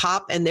ready to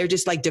pop, and they're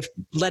just like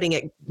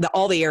letting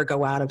all the air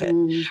go out of it,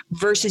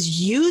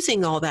 versus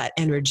using all that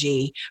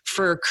energy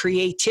for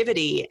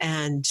creativity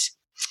and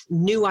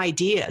new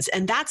ideas.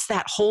 And that's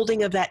that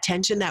holding of that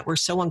tension that we're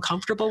so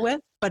uncomfortable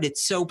with, but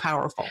it's so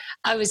powerful.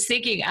 I was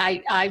thinking,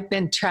 I've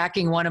been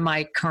tracking one of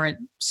my current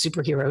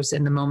superheroes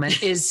in the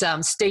moment is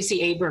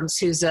Stacey Abrams,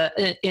 who's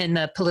in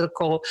the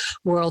political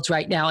world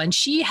right now. And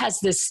she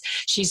has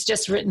she's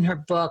just written her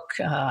book.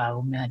 I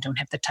don't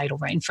have the title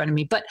right in front of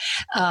me, but,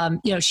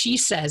 she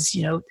says,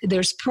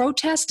 there's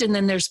protest and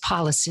then there's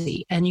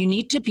policy, and you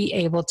need to be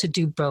able to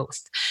do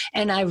both.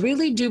 And I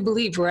really do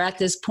believe we're at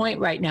this point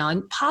right now.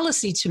 And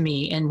policy to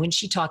me, and when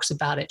she talks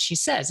about it, she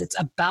says it's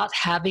about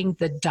having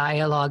the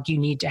dialogue you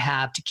need to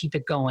have to keep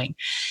it going.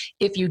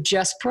 If you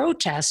just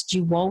protest,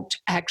 you won't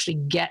actually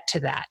get to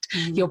that.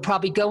 Mm-hmm. You'll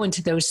probably go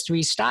into those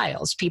 3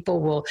 styles.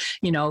 People will,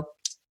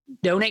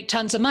 donate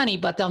tons of money,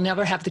 but they'll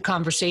never have the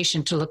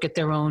conversation to look at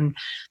their own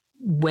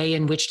way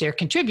in which they're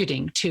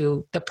contributing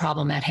to the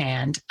problem at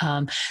hand.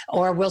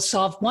 Or we'll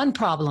solve one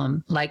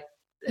problem like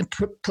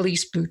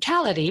police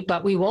brutality,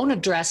 but we won't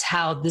address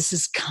how this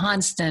is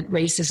constant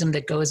racism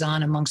that goes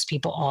on amongst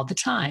people all the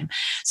time.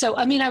 So,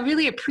 I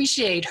really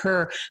appreciate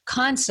her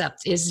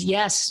concept is,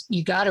 yes,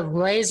 you got to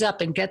raise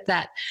up and get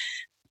that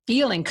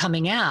feeling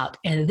coming out,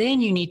 and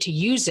then you need to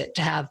use it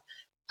to have,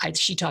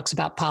 she talks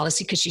about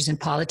policy because she's in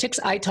politics.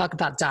 I talk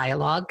about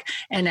dialogue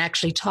and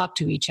actually talk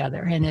to each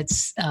other. And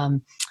it's,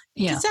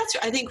 because that's,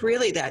 I think,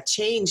 really that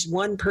changed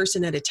one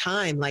person at a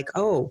time. Like,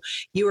 oh,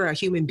 you are a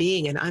human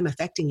being and I'm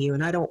affecting you,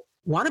 and I don't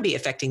want to be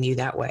affecting you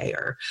that way,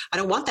 or I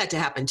don't want that to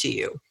happen to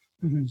you.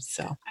 Mm-hmm.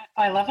 So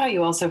I love how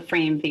you also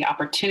frame the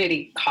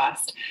opportunity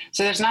cost.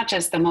 So there's not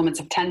just the moments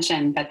of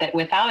tension, but that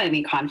without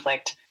any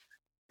conflict,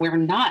 we're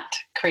not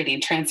creating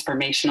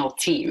transformational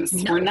teams.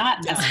 No, we're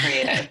not as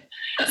creative.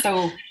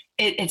 So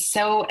it's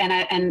so,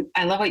 and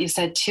I love what you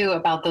said too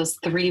about those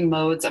 3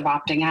 modes of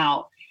opting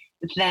out,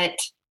 that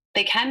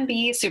they can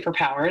be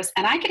superpowers.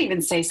 And I could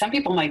even say some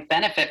people might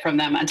benefit from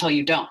them until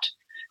you don't.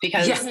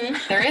 Because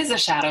there is a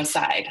shadow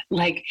side.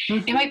 Like,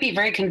 it might be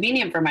very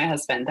convenient for my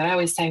husband that I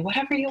always say,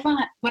 whatever you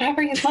want,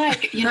 whatever you'd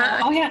like,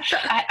 Oh yeah.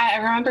 I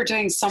remember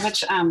doing so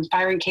much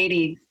Byron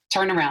Katie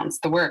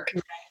turnarounds, the work.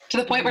 to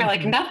the point where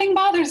like nothing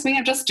bothers me.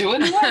 I'm just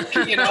doing the work,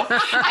 and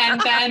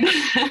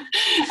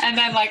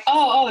then like,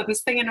 oh,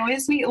 this thing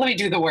annoys me. Let me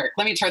do the work.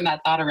 Let me turn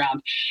that thought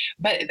around.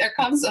 But there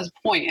comes a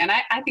point, and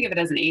I think of it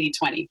as an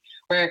 80-20,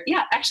 where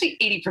actually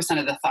 80%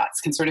 of the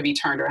thoughts can sort of be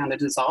turned around and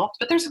dissolved,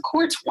 but there's a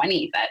core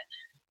 20 that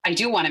I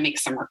do want to make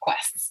some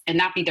requests and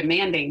not be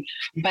demanding.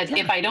 But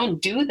if I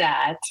don't do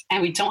that,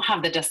 and we don't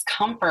have the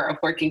discomfort of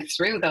working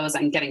through those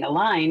and getting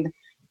aligned,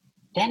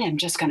 then I'm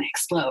just going to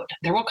explode.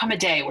 There will come a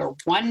day where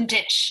one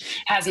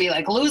dish has me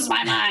like lose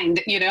my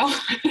mind,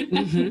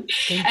 Mm-hmm.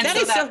 And that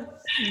so is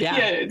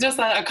that, just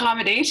that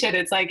accommodation,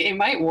 it's like, it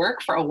might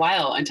work for a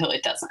while until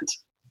it doesn't.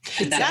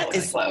 And then That it will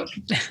is- explode.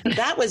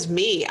 That was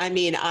me. I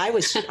mean, I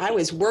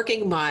was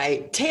working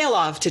my tail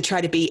off to try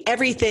to be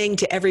everything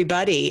to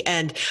everybody.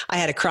 And I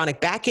had a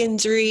chronic back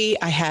injury.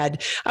 I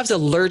was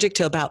allergic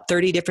to about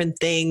 30 different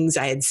things.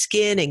 I had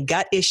skin and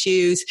gut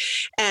issues,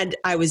 and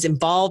I was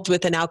involved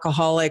with an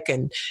alcoholic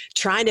and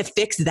trying to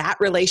fix that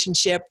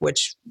relationship,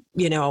 which,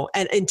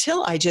 and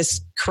until I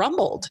just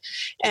crumbled.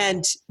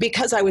 And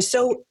because I was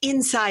so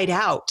inside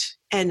out,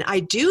 and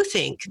I do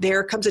think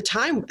there comes a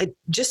time,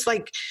 just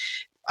like,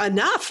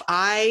 enough.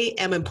 I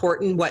am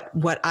important.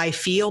 What I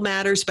feel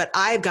matters, but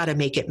I've got to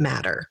make it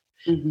matter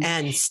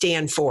and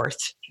stand forth.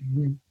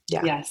 Mm-hmm.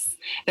 Yeah. Yes.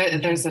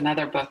 There's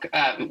another book,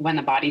 When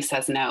the Body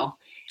Says No.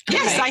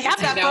 Yes, I have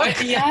that book.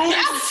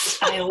 Yes.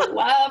 I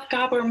love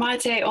Gabor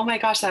Mate. Oh my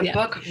gosh, that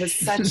book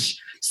was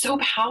so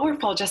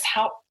powerful. Just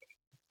how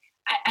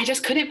I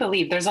just couldn't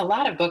believe there's a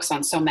lot of books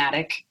on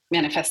somatic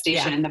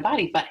manifestation in the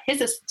body, but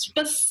his is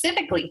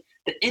specifically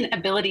the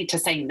inability to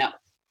say no,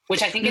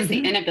 which I think is the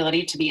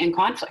inability to be in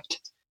conflict.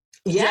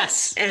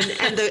 Yes. And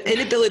the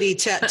inability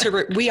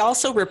we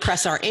also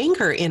repress our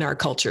anger in our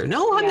culture.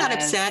 No, I'm not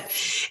upset.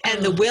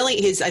 And the willing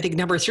I think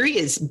number 3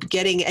 is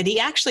getting, and he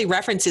actually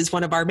references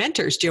one of our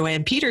mentors,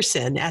 Joanne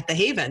Peterson at the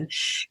Haven,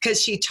 because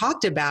she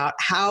talked about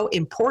how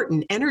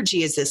important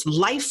energy is, this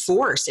life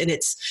force. And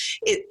it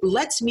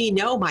lets me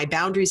know my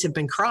boundaries have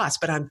been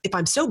crossed, but if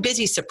I'm so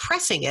busy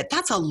suppressing it,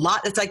 that's a lot.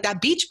 It's like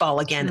that beach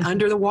ball again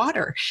under the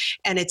water.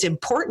 And it's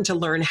important to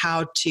learn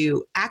how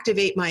to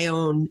activate my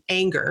own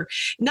anger,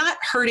 not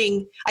hurting.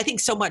 I think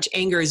so much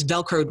anger is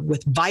Velcroed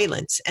with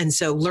violence. And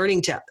so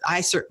learning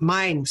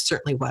mine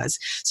certainly was.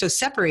 So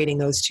separating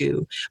those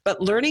two,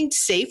 but learning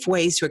safe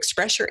ways to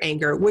express your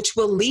anger, which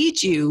will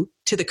lead you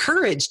to the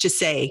courage to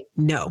say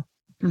no.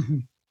 Mm-hmm.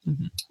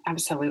 Mm-hmm.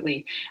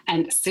 Absolutely.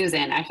 And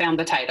Susan, I found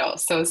the title.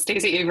 So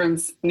Stacey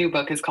Abrams' new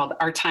book is called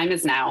Our Time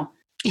Is Now.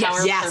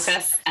 Power,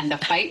 Purpose, and the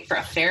Fight for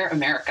a Fair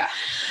America.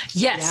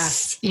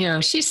 Yes.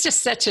 She's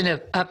just such a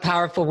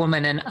powerful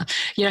woman. And, I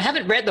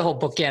haven't read the whole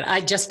book yet.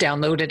 I just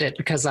downloaded it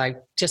because I've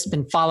just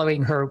been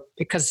following her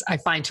because I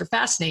find her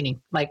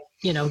fascinating. Like,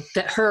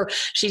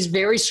 she's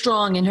very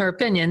strong in her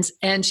opinions,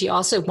 and she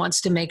also wants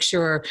to make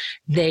sure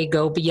they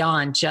go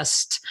beyond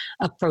just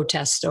a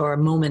protest or a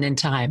moment in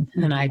time.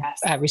 And I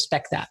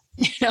respect that.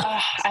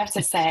 I have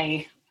to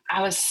say,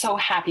 I was so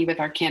happy with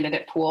our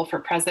candidate pool for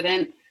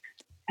president.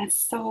 I'm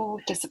so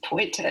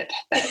disappointed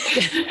that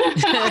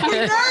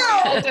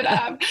ended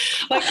up.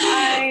 Like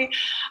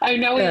I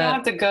know we don't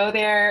have to go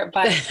there,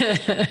 but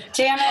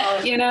damn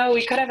it,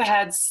 we could have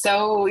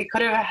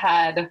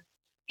had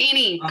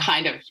any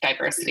kind of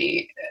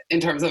diversity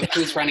in terms of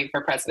who's running for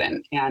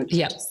president, and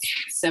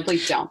simply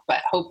don't.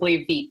 But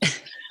hopefully Veep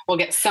will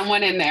get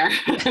someone in there.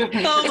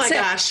 Oh my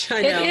gosh.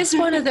 I know. It is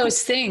one of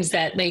those things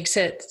that makes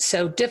it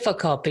so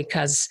difficult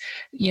because,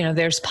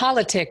 there's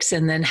politics,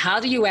 and then how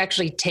do you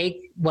actually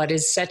take what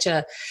is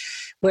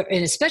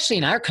and especially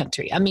in our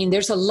country, I mean,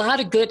 there's a lot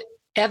of good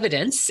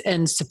evidence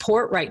and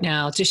support right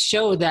now to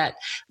show that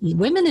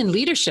women in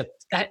leadership,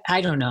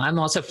 I don't know. I'm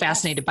also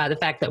fascinated by the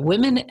fact that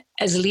women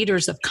as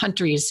leaders of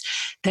countries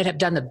that have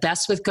done the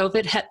best with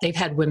COVID, they've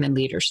had women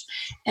leaders.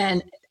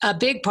 And a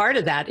big part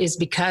of that is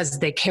because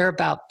they care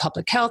about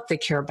public health, they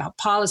care about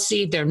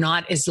policy, they're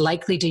not as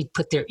likely to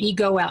put their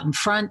ego out in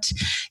front.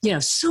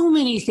 So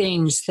many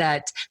things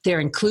that they're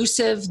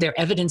inclusive, they're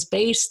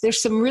evidence-based.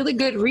 There's some really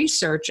good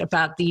research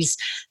about these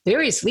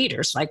various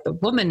leaders, like the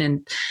woman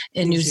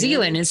in New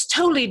Zealand is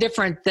totally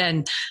different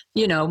than,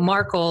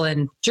 Merkel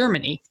and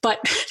Germany. But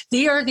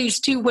there are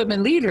these 2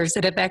 women leaders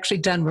that have actually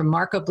done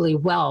remarkably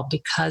well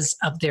because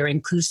of their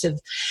inclusive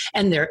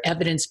and their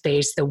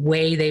evidence-based, the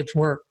way they've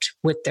worked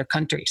with their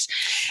countries.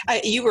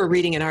 You were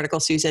reading an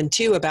article, Susan,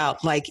 too,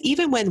 about like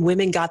even when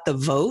women got the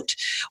vote,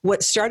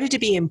 what started to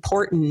be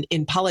important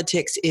in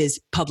politics is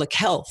public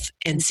health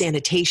and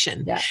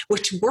sanitation,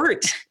 which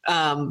weren't,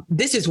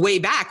 this is way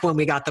back when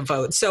we got the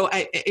vote. So,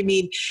 I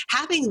mean,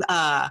 having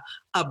a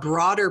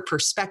broader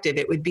perspective,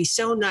 it would be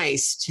so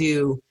nice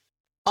to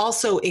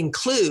also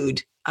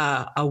include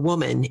a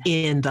woman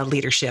in the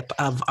leadership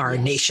of our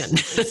nation.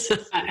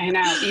 I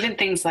know. Even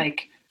things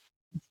like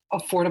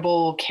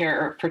affordable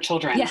care for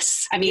children.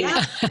 Yes. I mean,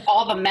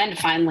 all the men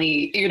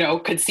finally,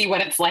 could see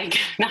what it's like.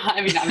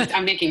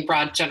 I'm making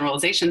broad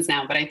generalizations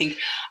now, but I think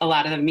a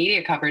lot of the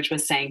media coverage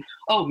was saying,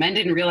 oh, men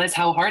didn't realize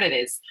how hard it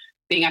is.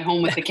 being at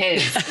home with the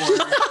kids. Or,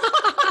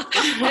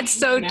 That's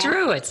so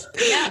true. It's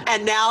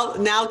And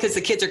now, because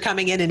the kids are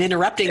coming in and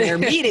interrupting their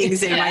meetings,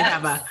 they might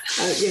have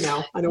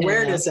an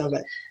awareness of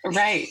it.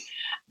 Right.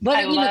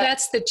 But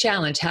that's the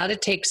challenge, how to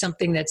take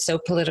something that's so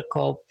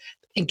political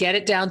and get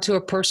it down to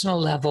a personal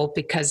level,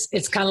 because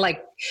it's kind of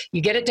like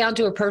you get it down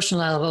to a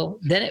personal level,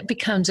 then it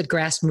becomes a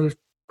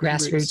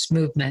grassroots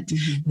movement.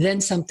 Mm-hmm.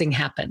 Then something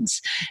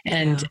happens.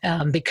 And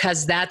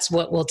because that's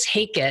what will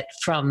take it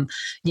from,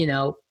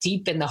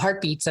 deep in the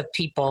heartbeats of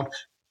people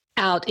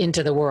out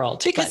into the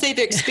world. Because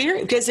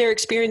they're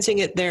experiencing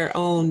it their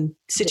own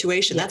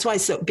situation. That's why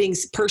being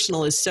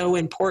personal is so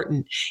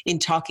important in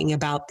talking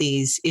about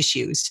these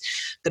issues,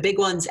 the big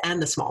ones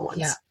and the small ones.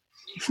 Yeah.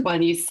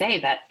 When you say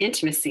that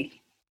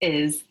intimacy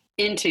is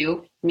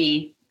into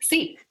me,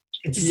 see.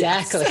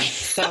 Exactly.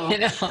 So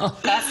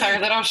that's our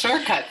little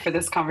shortcut for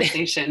this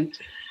conversation.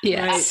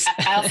 Yes.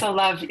 I also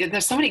love,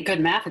 there's so many good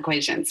math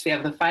equations. We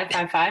have the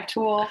 5-5-5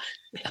 tool,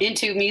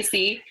 into me,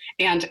 see,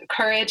 and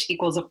courage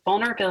equals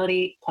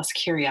vulnerability plus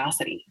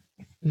curiosity.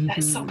 Mm-hmm. That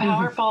is so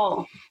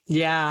powerful.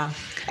 Yeah.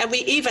 And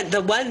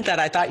the one that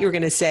I thought you were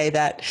going to say,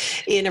 that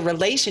in a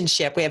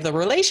relationship, we have the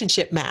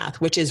relationship math,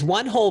 which is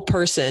one whole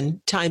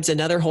person times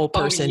another whole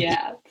person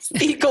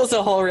equals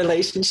a whole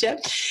relationship.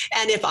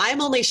 And if I'm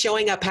only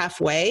showing up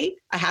halfway,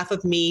 a half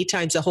of me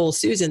times a whole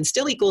Susan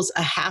still equals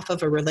a half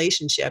of a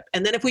relationship.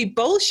 And then if we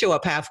both show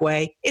up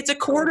halfway, it's a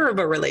quarter of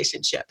a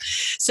relationship.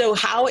 So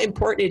how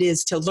important it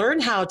is to learn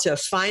how to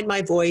find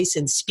my voice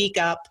and speak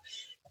up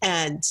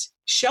and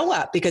show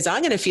up, because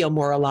I'm going to feel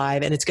more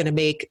alive, and it's going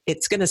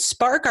to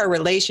spark our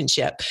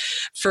relationship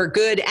for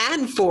good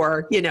and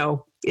for,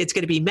 it's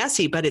going to be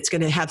messy, but it's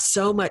going to have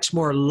so much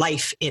more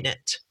life in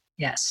it.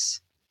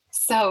 Yes.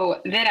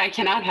 So then I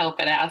cannot help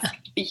but ask,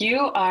 you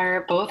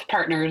are both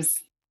partners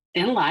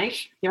in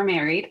life. You're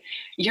married.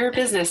 You're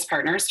business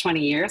partners,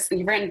 20 years, and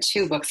you've written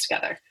 2 books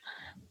together.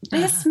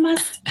 This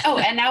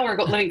and now we're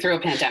living through a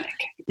pandemic.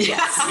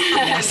 Yes.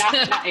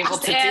 not able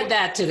to add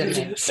that to the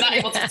mix. Not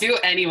able to do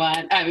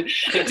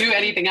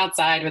anything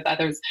outside with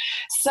others.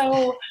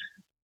 So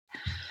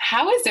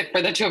how is it for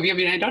the two of you? I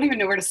mean, I don't even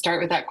know where to start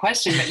with that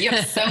question, but you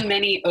have so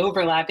many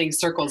overlapping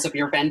circles of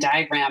your Venn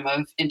diagram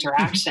of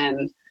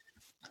interaction.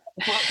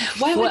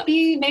 What would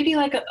be maybe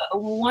like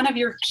one of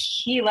your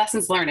key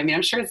lessons learned? I mean,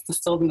 I'm sure it's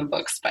distilled in the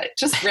books, but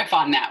just riff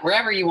on that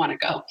wherever you want to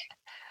go.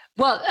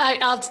 Well,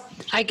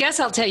 I guess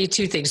I'll tell you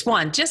 2 things.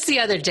 One, just the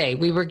other day,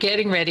 we were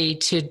getting ready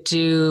to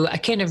do, I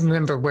can't even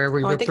remember where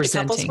we were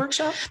presenting. The couples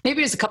workshop? Maybe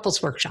it was a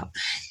couples workshop.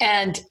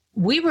 And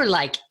we were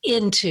like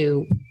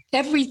into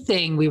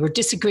everything. We were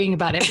disagreeing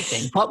about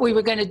everything, what we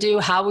were going to do,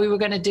 how we were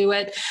going to do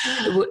it.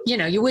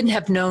 You wouldn't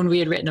have known we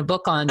had written a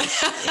book on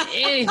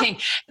anything.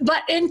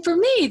 And for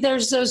me,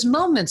 there's those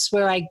moments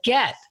where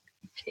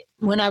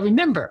when I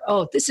remember,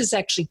 this is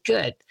actually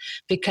good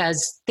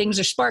because things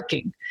are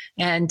sparking.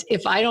 And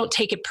if I don't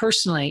take it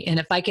personally, and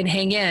if I can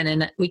hang in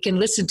and we can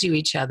listen to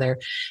each other,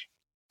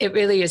 it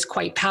really is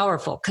quite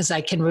powerful, because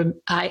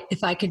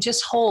if I can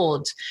just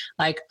hold,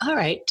 like, all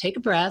right, take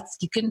a breath.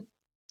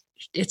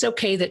 It's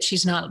okay that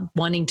she's not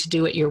wanting to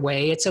do it your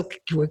way. It's okay.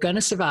 We're going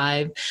to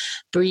survive,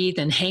 breathe,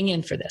 and hang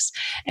in for this.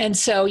 And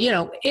so,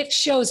 it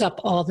shows up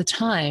all the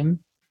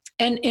time.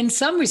 And in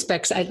some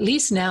respects, at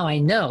least now I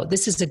know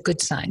this is a good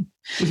sign,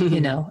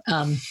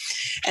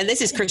 And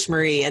this is Chris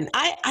Marie. And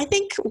I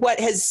think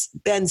what has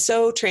been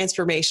so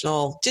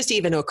transformational, just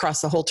even across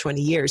the whole 20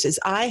 years,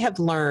 is I have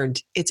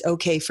learned it's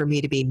okay for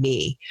me to be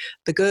me,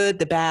 the good,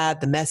 the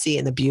bad, the messy,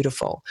 and the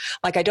beautiful.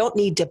 Like, I don't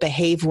need to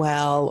behave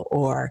well,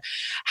 or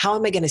how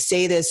am I going to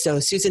say this so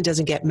Susan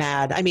doesn't get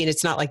mad? I mean,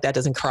 it's not like that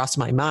doesn't cross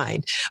my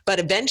mind, but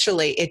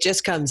eventually it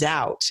just comes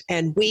out.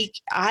 And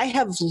I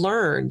have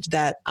learned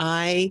that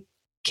I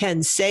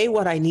can say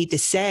what I need to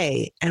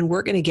say, and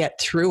we're going to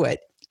get through it,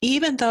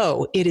 even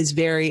though it is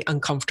very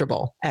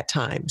uncomfortable at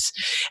times.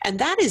 And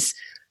that is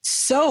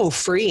so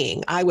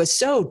freeing. I was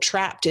so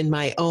trapped in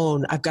my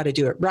own, I've got to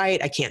do it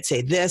right. I can't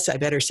say this. I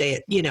better say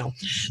it,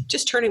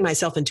 just turning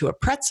myself into a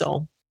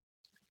pretzel.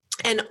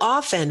 And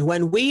often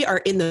when we are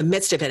in the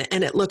midst of it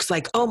and it looks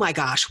like, oh my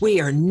gosh, we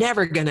are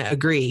never going to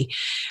agree,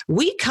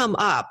 we come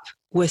up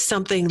with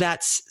something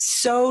that's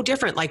so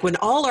different. Like when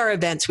all our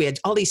events, we had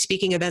all these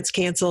speaking events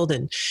canceled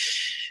and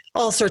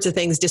all sorts of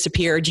things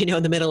disappeared,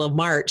 in the middle of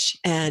March.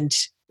 And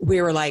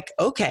we were like,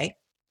 okay,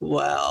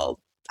 well,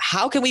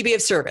 how can we be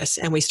of service?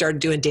 And we started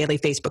doing daily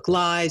Facebook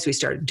Lives. We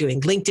started doing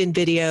LinkedIn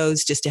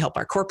videos just to help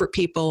our corporate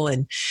people.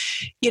 And,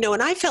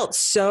 and I felt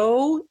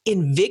so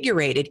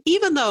invigorated,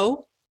 even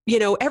though,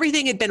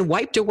 everything had been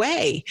wiped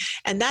away.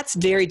 And that's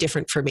very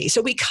different for me.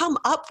 So we come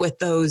up with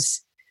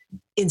those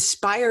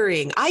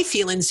inspiring, I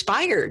feel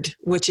inspired,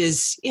 which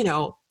is,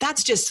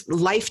 that's just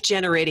life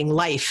generating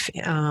life,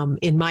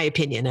 in my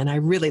opinion. And I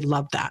really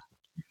love that.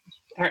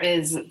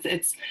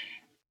 It's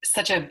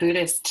such a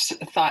Buddhist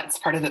thought. It's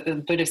part of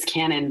the Buddhist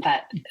canon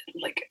that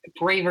like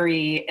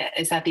bravery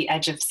is at the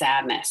edge of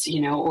sadness,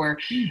 or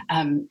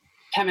Pema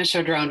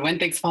Chodron, when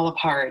things fall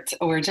apart,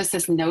 or just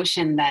this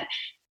notion that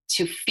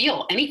to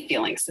feel any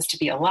feelings is to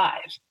be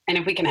alive. And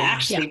if we can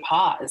actually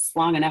pause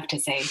long enough to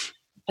say,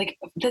 like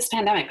this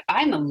pandemic,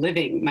 I'm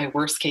living my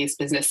worst case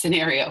business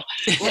scenario.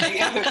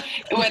 Like,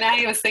 when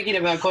I was thinking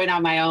about going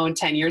on my own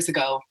 10 years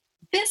ago,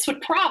 this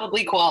would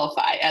probably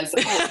qualify as,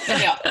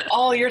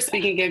 all your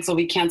speaking gigs will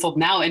be canceled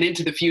now and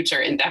into the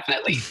future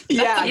indefinitely.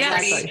 That's a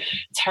pretty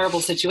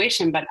terrible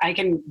situation, but I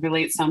can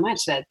relate so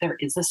much that there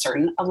is a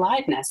certain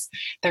aliveness.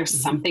 There's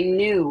something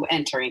new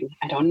entering.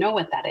 I don't know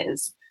what that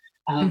is.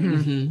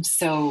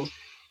 So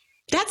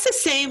that's the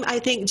same, I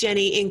think,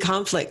 Jenny, in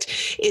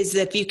conflict, is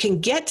that you can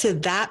get to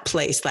that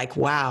place like,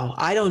 wow,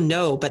 I don't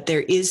know, but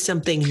there is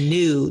something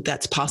new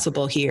that's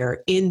possible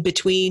here in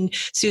between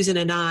Susan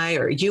and I,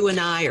 or you and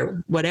I,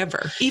 or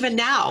whatever. Even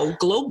now,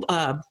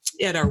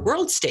 at our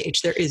world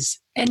stage, there is.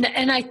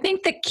 And I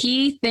think the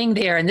key thing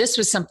there, and this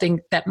was something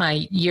that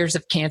my years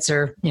of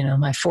cancer,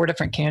 my 4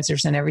 different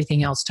cancers and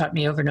everything else taught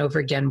me over and over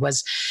again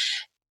was,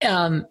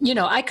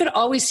 I could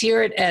always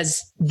hear it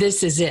as,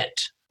 this is it.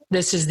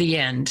 This is the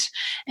end,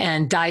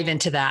 and dive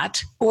into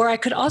that. Or I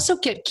could also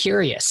get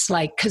curious,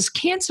 because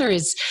cancer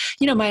is,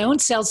 my own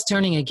cells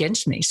turning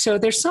against me. So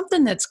there's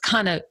something that's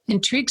kind of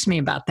intrigues me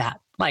about that.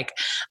 Like,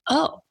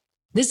 oh,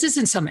 this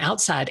isn't some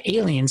outside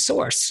alien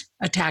source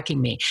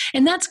attacking me.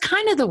 And that's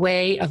kind of the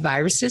way a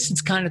virus is.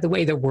 It's kind of the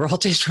way the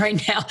world is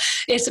right now.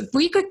 Is if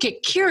we could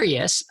get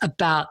curious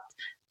about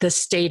the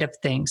state of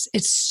things,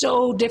 it's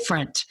so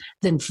different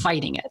than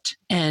fighting it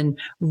and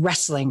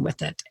wrestling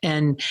with it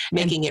and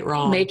making it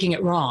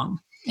wrong.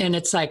 And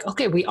it's like,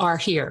 okay, we are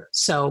here.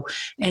 So,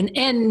 and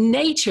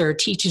nature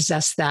teaches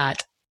us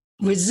that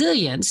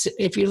resilience,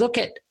 if you look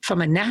at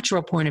from a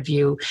natural point of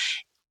view,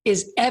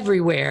 is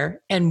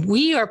everywhere. And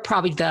we are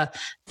probably the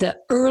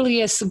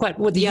earliest,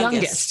 the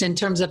youngest in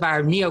terms of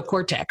our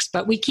neocortex,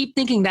 but we keep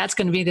thinking that's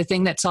going to be the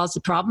thing that solves the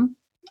problem.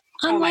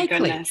 Unlikely. Oh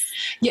my goodness.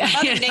 Yeah,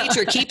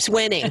 nature keeps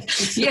winning.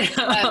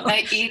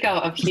 The ego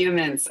of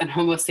humans and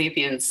Homo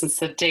sapiens since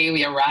the day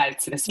we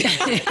arrived to this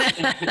planet.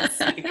 It's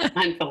like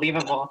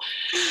unbelievable.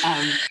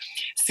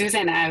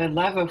 Susan, I would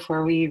love,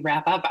 before we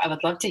wrap up, I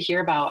would love to hear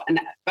about, and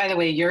by the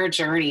way, your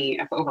journey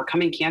of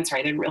overcoming cancer.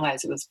 I didn't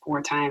realize it was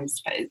 4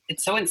 times, but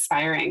it's so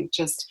inspiring.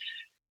 Just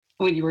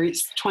when you were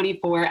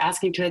 24,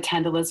 asking to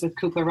attend Elizabeth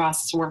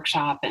Kubler-Ross's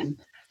workshop, and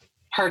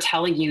her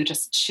telling you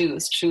just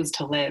choose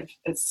to live.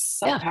 It's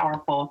so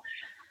powerful.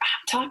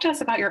 Talk to us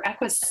about your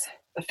Equus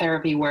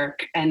therapy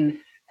work, and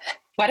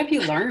what have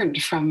you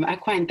learned from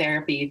equine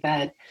therapy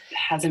that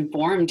has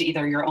informed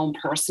either your own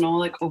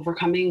personal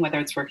overcoming,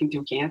 whether it's working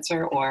through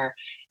cancer or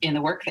in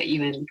the work that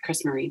you and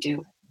Chris Marie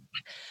do?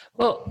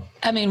 Well,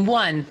 I mean,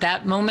 one,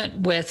 that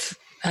moment with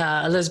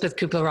Elizabeth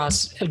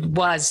Kubler-Ross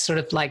was sort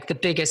of like the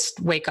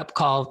biggest wake-up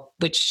call,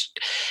 which,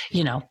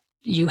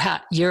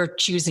 you're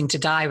choosing to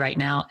die right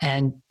now,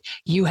 and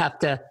you have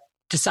to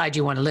decide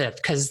you want to live,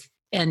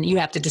 and you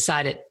have to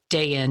decide it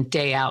day in,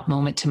 day out,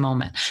 moment to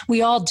moment.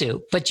 We all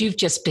do, but you've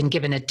just been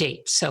given a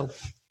date. So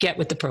get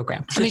with the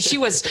program. I mean, she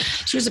was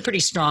a pretty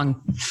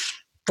strong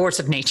force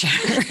of nature.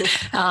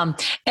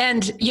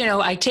 And,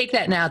 I take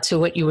that now to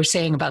what you were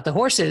saying about the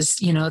horses.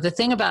 The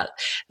thing about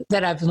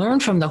that I've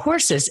learned from the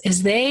horses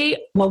is they're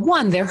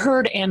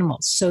herd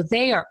animals. So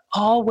they are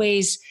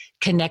always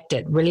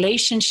connected.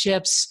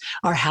 Relationships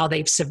are how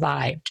they've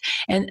survived.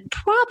 And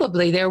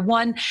probably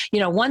one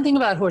thing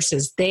about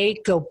horses,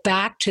 they go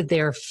back to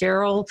their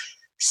feral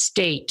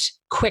state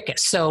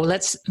quickest. So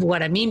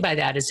what I mean by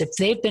that is if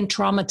they've been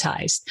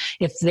traumatized,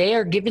 if they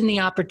are given the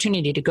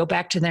opportunity to go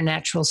back to their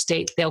natural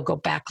state, they'll go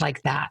back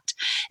like that.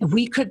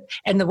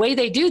 And the way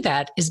they do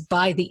that is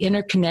by the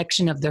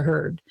interconnection of the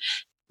herd.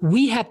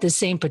 We have the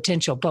same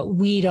potential, but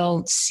we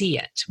don't see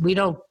it. We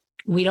don't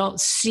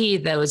see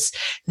that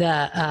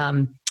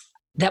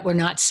we're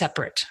not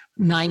separate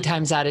 9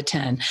 times out of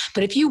 10.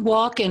 But if you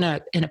walk in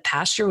a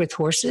pasture with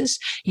horses,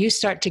 you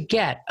start to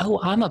get,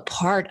 I'm a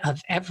part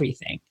of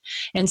everything.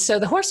 And so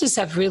the horses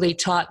have really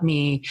taught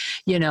me,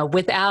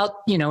 without,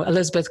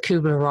 Elizabeth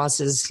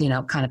Kubler-Ross's,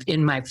 kind of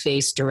in my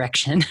face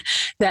direction,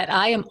 that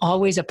I am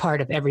always a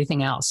part of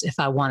everything else if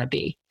I want to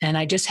be. And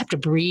I just have to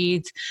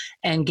breathe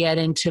and get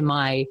into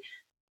my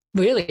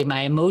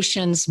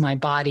emotions, my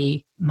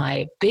body,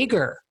 the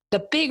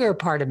bigger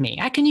part of me.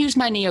 I can use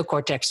my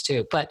neocortex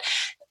too, but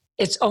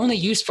it's only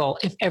useful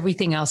if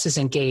everything else is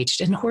engaged.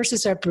 And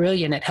horses are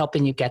brilliant at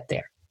helping you get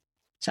there.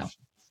 So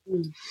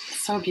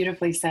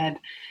beautifully said.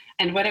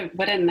 And what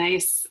a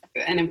nice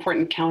and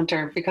important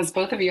counter, because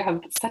both of you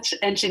have such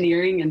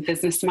engineering and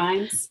business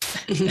minds.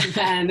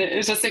 And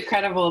it's just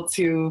incredible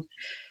to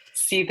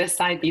see this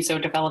side be so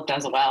developed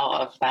as well,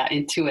 of that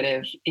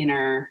intuitive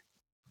inner.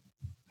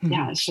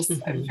 Yeah, it's just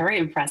very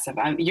impressive.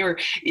 You're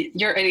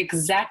an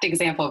exact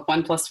example of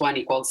 1 +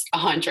 1 =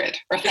 100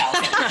 or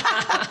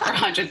 1,000 or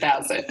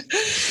 100,000.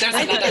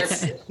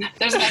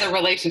 There's another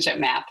relationship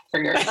math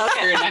for your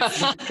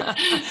next.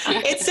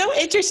 It's so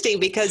interesting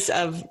because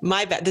of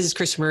this is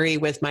Chris Marie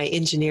with my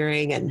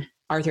engineering and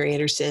Arthur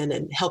Anderson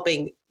and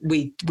helping.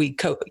 We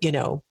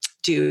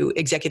do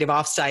executive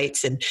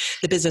offsites and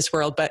the business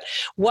world. But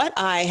what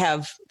I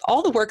have,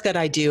 all the work that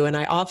I do, and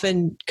I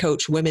often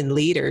coach women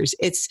leaders,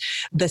 it's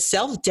the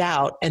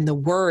self-doubt and the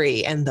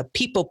worry and the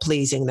people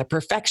pleasing, the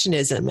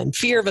perfectionism and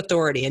fear of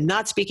authority and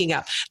not speaking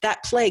up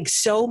that plagues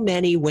so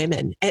many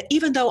women. And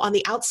even though on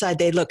the outside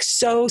they look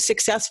so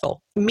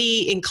successful,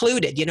 me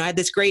included, I had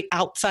this great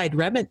outside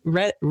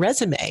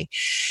resume.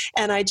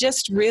 And I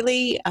just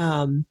really,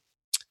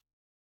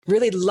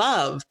 really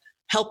love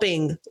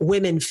helping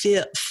women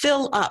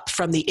fill up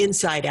from the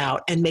inside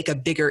out and make a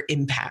bigger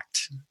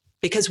impact,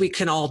 because we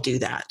can all do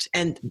that.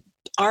 And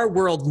our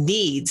world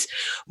needs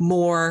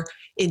more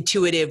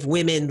intuitive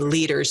women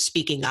leaders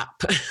speaking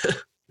up.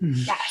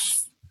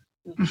 Yes.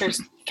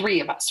 There's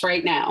 3 of us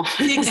right now.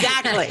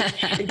 Exactly.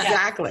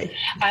 Exactly.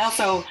 I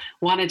also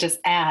want to just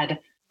add,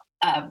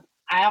 I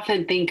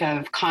often think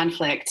of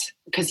conflict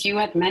because you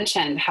had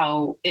mentioned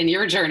how in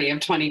your journey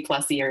of 20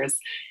 plus years,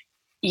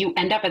 you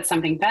end up at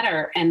something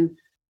better. And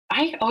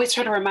I always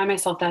try to remind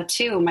myself that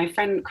too. My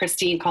friend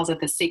Christine calls it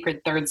the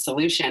sacred third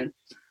solution,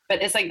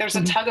 but it's like there's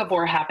a tug of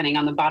war happening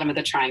on the bottom of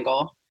the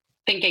triangle,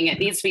 thinking it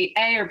needs to be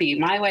A or B,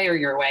 my way or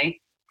your way.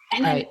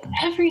 And then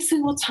every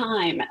single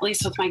time, at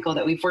least with Michael,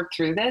 that we've worked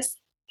through this,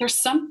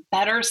 there's some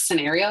better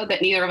scenario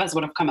that neither of us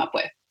would have come up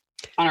with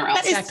on our own.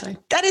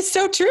 That is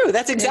so true.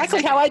 That's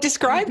exactly how I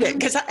described it.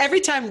 Because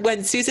every time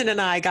when Susan and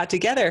I got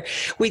together,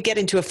 we'd get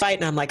into a fight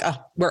and I'm like, oh,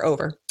 we're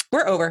over.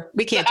 We're over.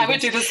 We can't do I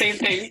would do the same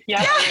thing. Yeah.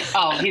 Like,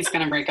 oh, he's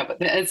going to break up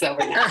with it. It's over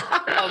now.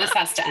 Oh, this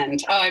has to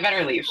end. Oh, I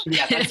better leave.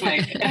 Yeah, that's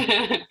my...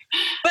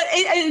 But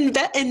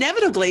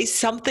inevitably,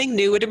 something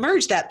new would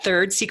emerge. That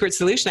third secret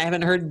solution. I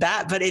haven't heard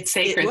that, but it's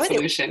sacred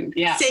solution.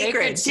 Yeah.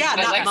 Sacred. Yeah.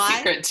 Not like my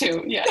secret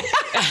too. Yeah.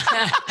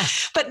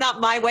 But not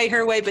my way,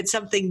 her way, but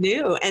something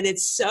new. And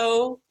it's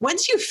so,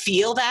 once you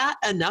feel that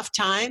enough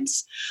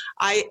times,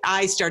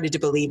 I started to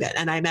believe it.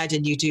 And I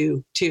imagine you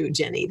do too,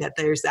 Jenny, that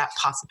there's that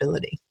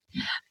possibility.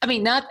 I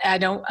mean, I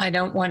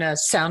don't want to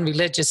sound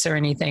religious or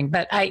anything,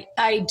 but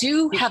I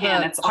do have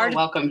it's all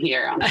welcome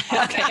here on the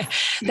podcast. Okay.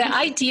 The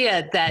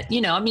idea that,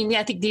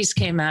 I think these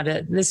came out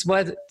of, this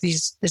was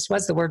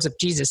the words of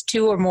Jesus,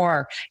 2 or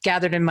more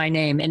gathered in my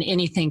name and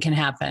anything can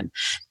happen.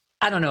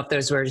 I don't know if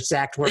those were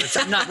exact words.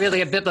 I'm not really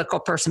a biblical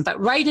person, but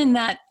right in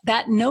that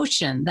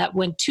notion that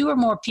when 2 or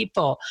more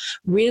people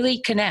really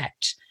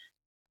connect,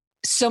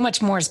 so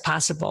much more is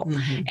possible.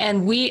 Mm-hmm.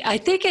 And I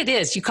think it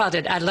is, you called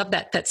it, I love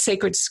that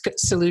sacred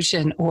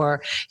solution,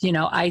 or,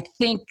 I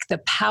think the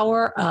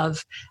power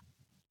of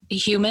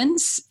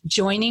humans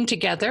joining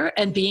together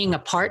and being a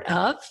part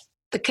of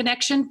the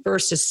connection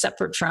versus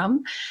separate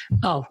from,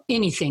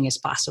 anything is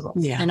possible.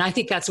 Yeah. And I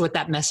think that's what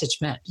that message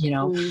meant,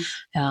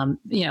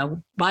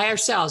 by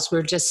ourselves,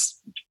 we're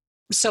just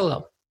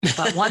solo.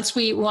 But once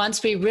we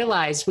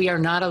realize we are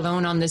not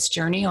alone on this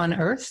journey on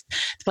Earth,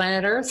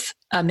 planet Earth,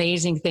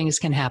 amazing things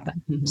can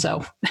happen. Mm-hmm.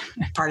 So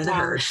part of the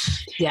herd.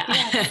 Yeah.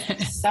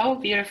 So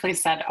beautifully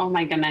said. Oh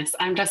my goodness.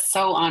 I'm just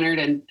so honored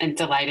and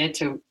delighted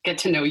to get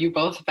to know you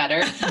both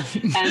better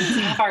and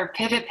have our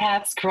pivot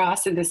paths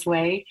cross in this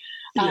way.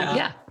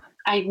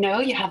 I know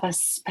you have a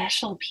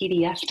special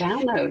PDF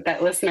download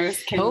that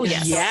listeners can. Oh,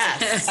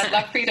 yes. I'd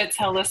love for you to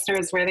tell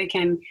listeners where they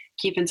can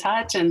keep in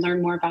touch and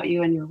learn more about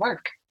you and your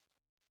work.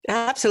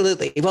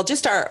 Absolutely. Well,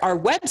 just our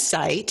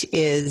website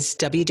is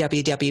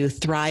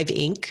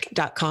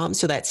www.thriveinc.com.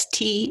 So that's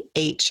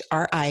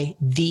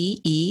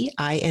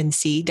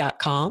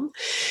THRIVEINC.com.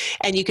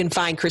 And you can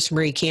find Chris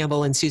Marie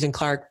Campbell and Susan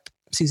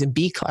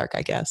B. Clark,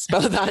 I guess,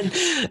 both on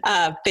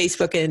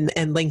Facebook and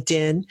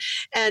LinkedIn.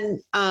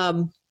 And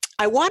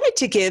I wanted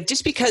to give,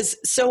 just because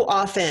so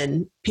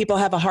often people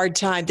have a hard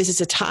time, this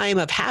is a time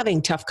of having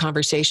tough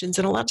conversations,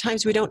 and a lot of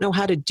times we don't know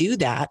how to do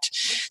that,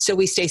 so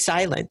we stay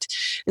silent.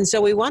 And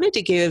so we wanted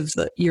to give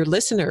your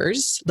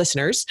listeners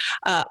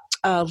a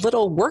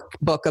little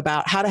workbook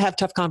about how to have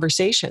tough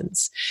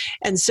conversations.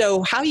 And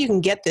so how you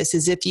can get this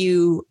is, if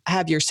you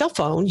have your cell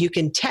phone, you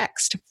can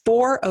text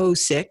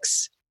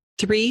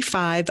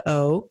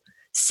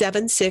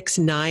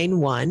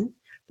 406-350-7691.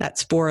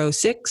 That's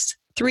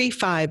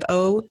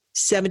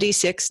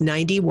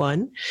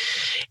 406-350-7691.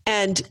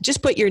 And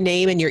just put your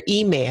name and your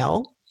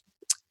email.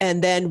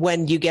 And then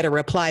when you get a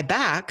reply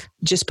back,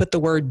 just put the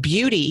word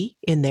beauty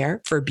in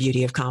there for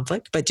beauty of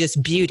conflict, but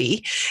just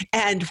beauty.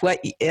 And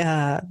what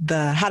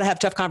the How to Have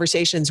Tough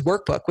Conversations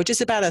workbook, which is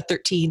about a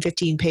 15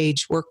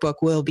 page workbook,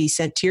 will be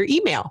sent to your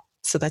email.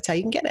 So that's how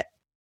you can get it.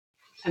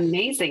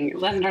 Amazing.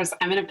 Listeners,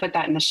 I'm going to put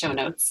that in the show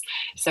notes.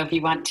 So if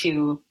you want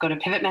to go to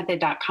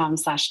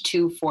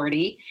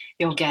pivotmethod.com/240,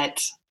 you'll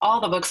get all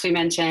the books we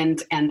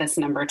mentioned and this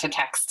number to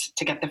text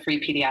to get the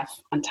free PDF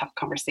on Tough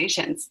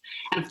Conversations.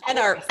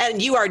 And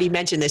you already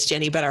mentioned this,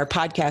 Jenny, but our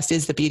podcast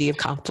is The Beauty of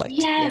Conflict.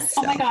 Yes.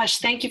 Oh my gosh.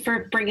 Thank you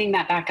for bringing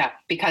that back up,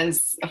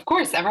 because of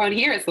course everyone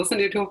here is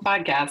listening to a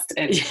podcast,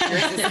 and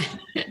yours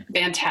is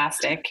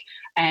fantastic.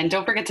 And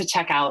don't forget to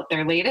check out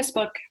their latest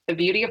book, The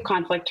Beauty of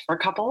Conflict for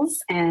Couples,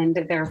 and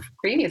their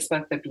previous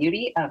book, The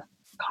Beauty of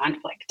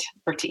Conflict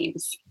for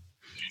Teams.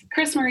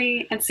 Chris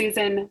Marie and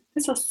Susan,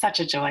 this was such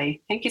a joy.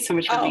 Thank you so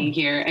much for being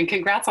here, and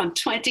congrats on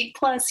 20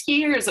 plus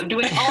years of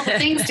doing all the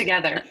things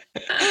together.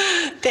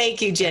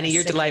 Thank you, Jenny.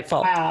 You're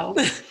delightful. Wow.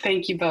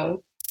 Thank you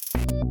both.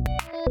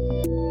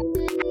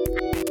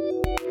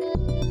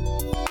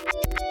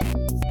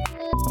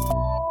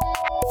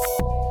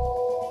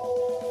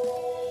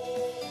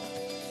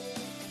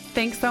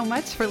 Thanks so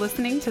much for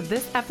listening to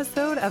this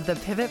episode of the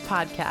Pivot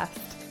Podcast.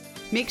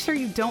 Make sure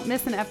you don't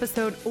miss an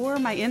episode or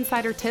my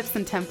insider tips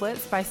and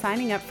templates by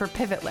signing up for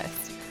Pivot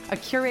List, a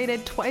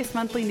curated twice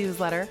monthly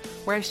newsletter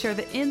where I share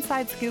the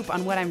inside scoop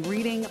on what I'm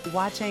reading,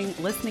 watching,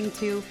 listening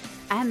to,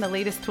 and the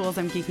latest tools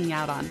I'm geeking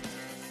out on.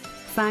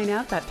 Sign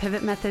up at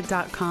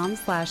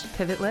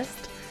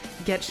pivotmethod.com/pivotlist.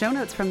 Get show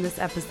notes from this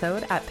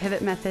episode at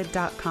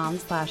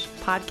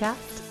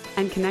pivotmethod.com/podcast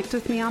and connect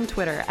with me on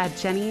Twitter at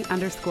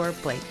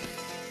Jenny_Blake.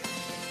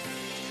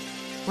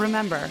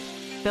 Remember,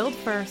 build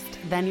first,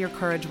 then your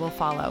courage will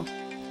follow.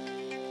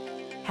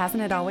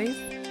 Hasn't it always?